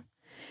you do,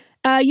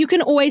 you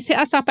can always hit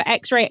us up at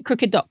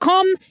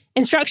xray@crooked.com,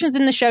 instructions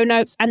in the show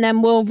notes, and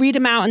then we'll read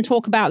them out and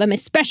talk about them.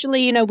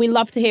 Especially, we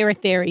love to hear a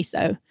theory,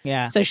 so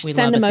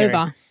send them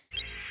over.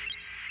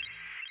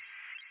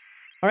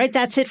 All right,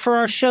 that's it for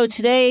our show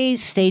today.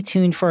 Stay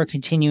tuned for our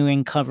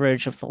continuing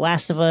coverage of The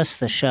Last of Us,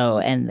 the show,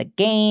 and the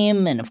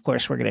game. And of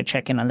course, we're going to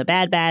check in on The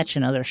Bad Batch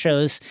and other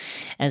shows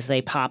as they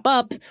pop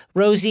up.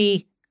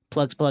 Rosie,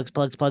 plugs. What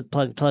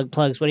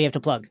do you have to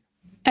plug?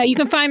 You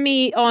can find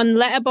me on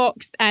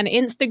Letterboxd and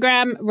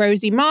Instagram,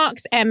 Rosie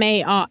Marks,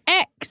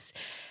 Marx.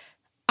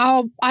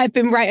 I've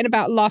been writing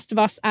about Last of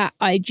Us at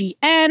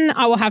IGN.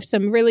 I will have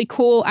some really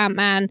cool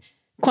Ant-Man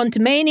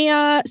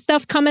Quantumania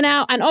stuff coming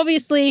out. And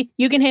obviously,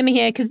 you can hear me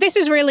here because this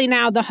is really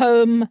now the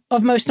home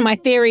of most of my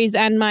theories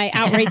and my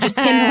outrageous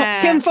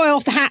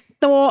tinfoil hat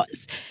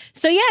thoughts.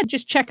 So yeah,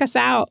 just check us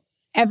out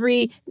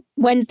every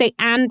Wednesday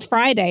and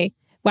Friday.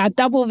 Wow,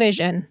 double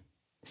vision.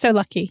 So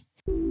lucky.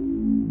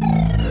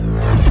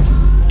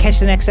 Catch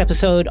the next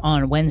episode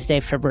on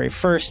Wednesday, February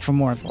 1st for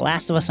more of The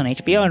Last of Us on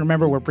HBO. And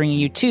remember, we're bringing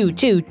you two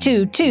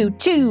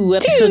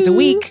episodes a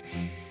week.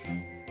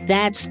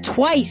 That's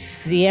twice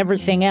the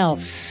everything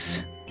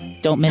else.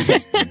 Don't miss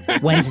it.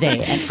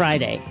 Wednesday and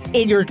Friday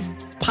in your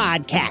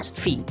podcast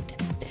feed.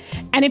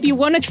 And if you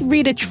want to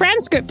read a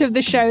transcript of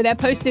the show, they're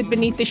posted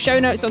beneath the show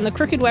notes on the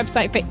Crooked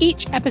website for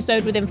each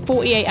episode within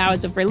 48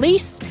 hours of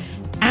release.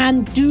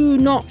 And do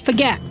not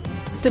forget,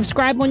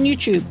 subscribe on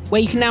YouTube,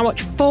 where you can now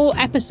watch full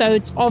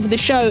episodes of the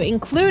show,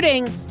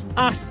 including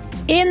us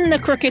in the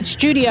Crooked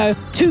studio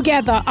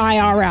together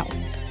IRL.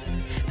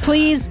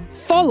 Please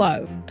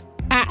follow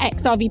at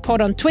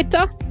XRVPod on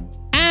Twitter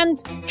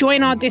and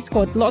join our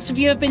Discord. Lots of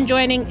you have been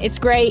joining. It's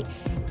great.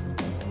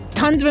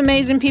 Tons of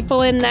amazing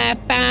people in there,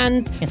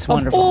 fans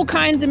of all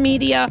kinds of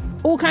media,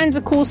 all kinds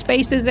of cool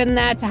spaces in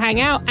there to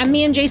hang out. And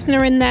me and Jason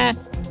are in there.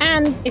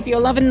 And if you're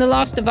loving The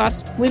Last of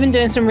Us, we've been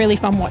doing some really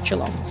fun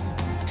watch-alongs.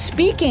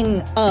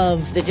 Speaking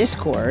of the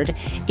Discord,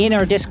 in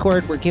our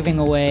Discord, we're giving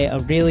away a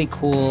really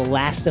cool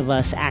Last of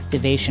Us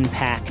activation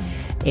pack.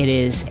 It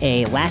is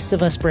a Last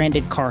of Us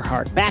branded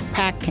Carhartt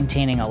backpack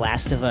containing a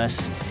Last of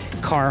Us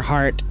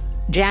Carhartt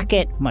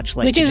jacket, much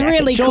like which the is jacket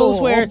really Joel's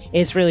cool. wear.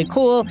 It's really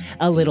cool.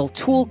 A little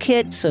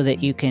toolkit so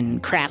that you can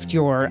craft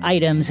your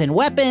items and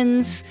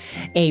weapons.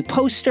 A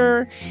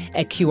poster,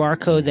 a QR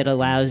code that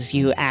allows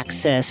you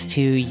access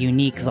to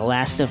unique The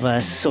Last of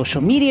Us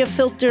social media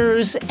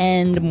filters,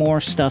 and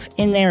more stuff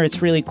in there.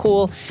 It's really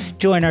cool.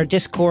 Join our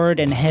Discord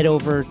and head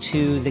over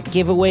to the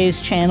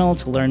giveaways channel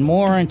to learn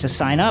more and to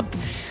sign up.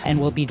 And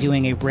we'll be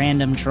doing a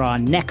random draw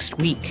next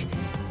week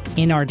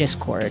in our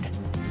Discord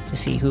to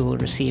see who will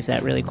receive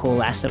that really cool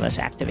Last of Us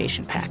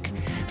activation pack.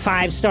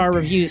 5-star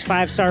reviews,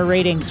 5-star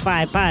ratings,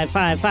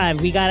 5.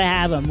 We gotta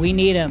have them. We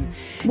need them.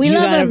 We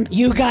love them.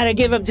 You gotta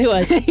give them to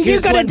us. You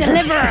gotta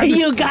deliver them.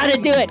 You gotta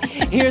do it.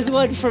 Here's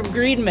one from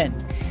Greenman.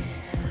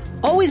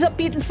 Always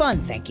upbeat and fun,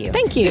 thank you.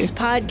 Thank you. This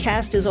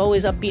podcast is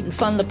always upbeat and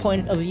fun. The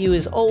point of view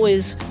is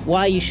always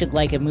why you should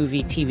like a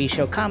movie, TV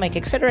show, comic,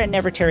 etc. and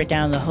never tear it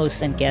down. The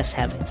hosts and guests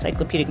have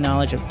encyclopedic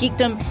knowledge of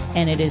geekdom,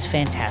 and it is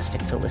fantastic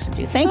to listen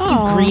to. Thank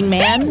you, Green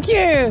Man. Thank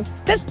you.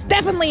 That's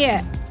definitely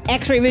it.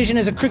 X-Ray Vision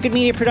is a Crooked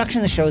Media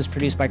production. The show is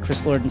produced by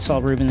Chris Lord and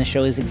Saul Rubin. The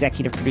show is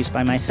executive produced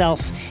by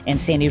myself and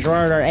Sandy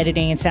Gerard. Our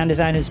editing and sound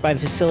design is by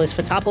Vasilis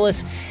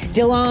Fotopoulos.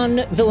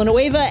 Dylan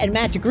Villanueva and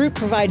Matt DeGroot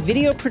provide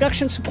video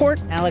production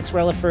support. Alex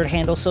Relaford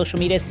handles social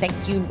media.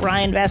 Thank you,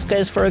 Brian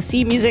Vasquez, for our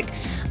theme music.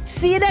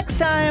 See you next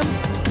time.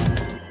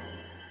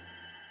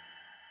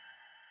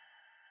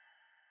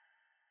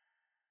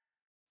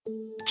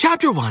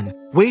 Chapter 1,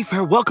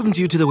 Wayfair welcomes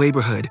you to the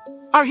neighborhood.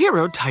 Our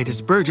hero,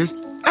 Titus Burgess,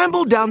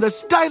 ambled down the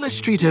stylish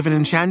street of an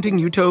enchanting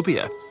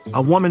utopia.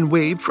 A woman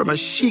waved from a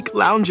chic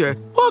lounger.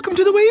 "Welcome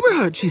to the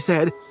neighborhood," she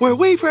said, "where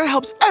Wayfair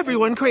helps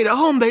everyone create a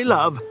home they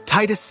love."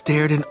 Titus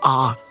stared in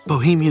awe.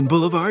 Bohemian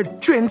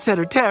Boulevard,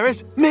 Trendsetter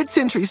Terrace,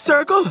 Mid-Century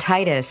Circle.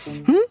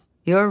 Titus,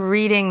 you're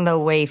reading the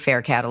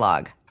Wayfair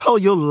catalog. Oh,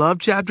 you'll love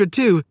Chapter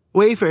 2.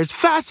 Wayfair's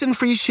fast and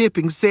free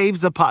shipping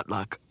saves a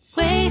potluck.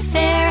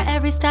 Wayfair,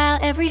 every style,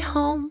 every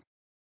home.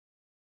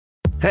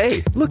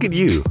 Hey, look at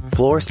you.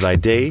 Florist by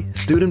day,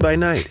 student by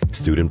night.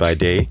 Student by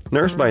day,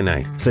 nurse by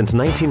night. Since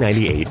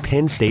 1998,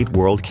 Penn State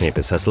World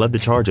Campus has led the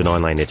charge in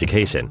online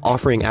education,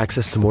 offering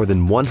access to more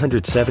than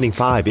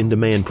 175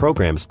 in-demand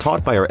programs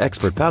taught by our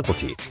expert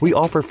faculty. We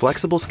offer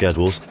flexible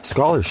schedules,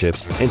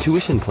 scholarships, and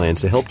tuition plans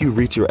to help you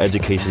reach your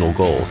educational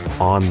goals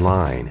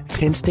online.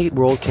 Penn State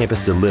World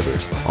Campus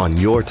delivers on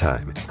your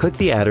time. Click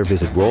the ad or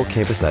visit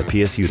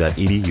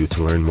worldcampus.psu.edu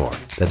to learn more.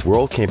 That's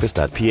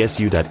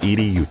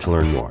worldcampus.psu.edu to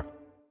learn more.